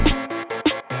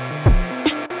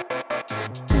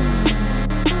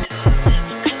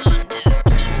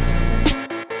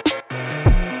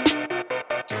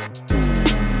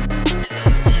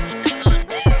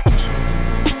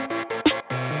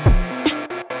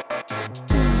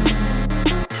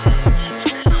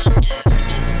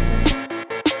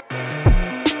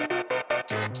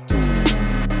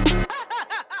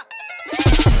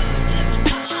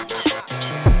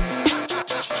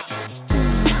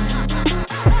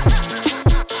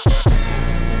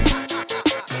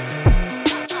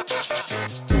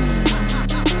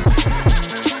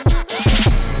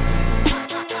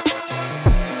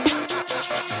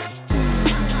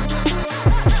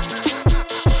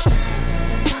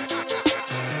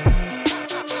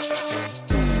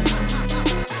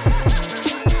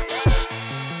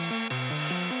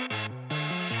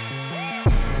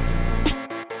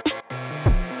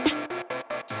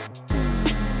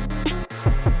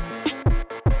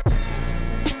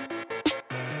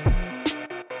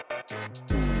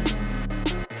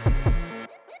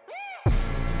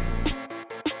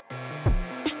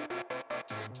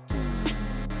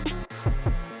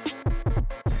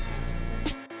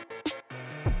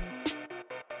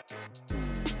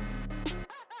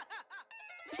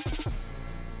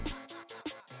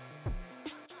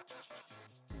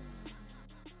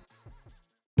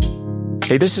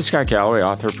 Hey, this is Scott Galloway,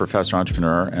 author, professor,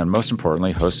 entrepreneur, and most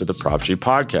importantly, host of the Prop G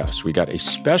podcast. We got a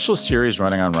special series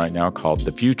running on right now called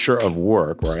The Future of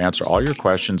Work, where I answer all your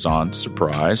questions on,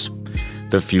 surprise,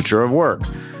 the future of work.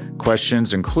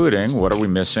 Questions including, what are we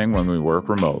missing when we work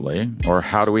remotely? Or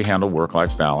how do we handle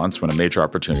work-life balance when a major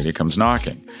opportunity comes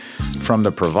knocking? From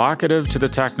the provocative to the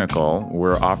technical,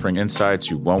 we're offering insights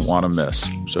you won't want to miss.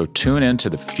 So tune in to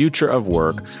The Future of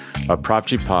Work, a Prop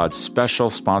G Pod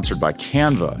special sponsored by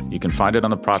Canva. You can find it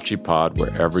on the Prop G Pod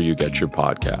wherever you get your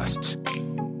podcasts.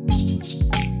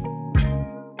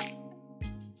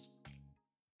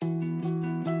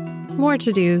 More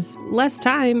to-dos, less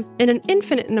time, and an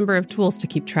infinite number of tools to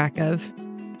keep track of.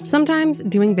 Sometimes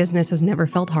doing business has never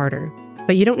felt harder,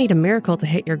 but you don't need a miracle to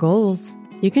hit your goals.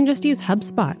 You can just use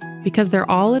HubSpot, because their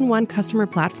all-in-one customer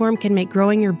platform can make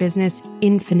growing your business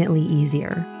infinitely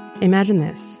easier. Imagine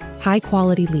this: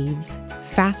 high-quality leads,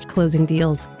 fast closing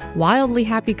deals, wildly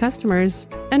happy customers,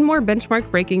 and more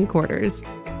benchmark-breaking quarters.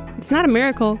 It's not a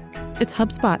miracle, it's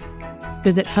HubSpot.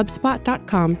 Visit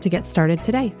HubSpot.com to get started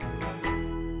today.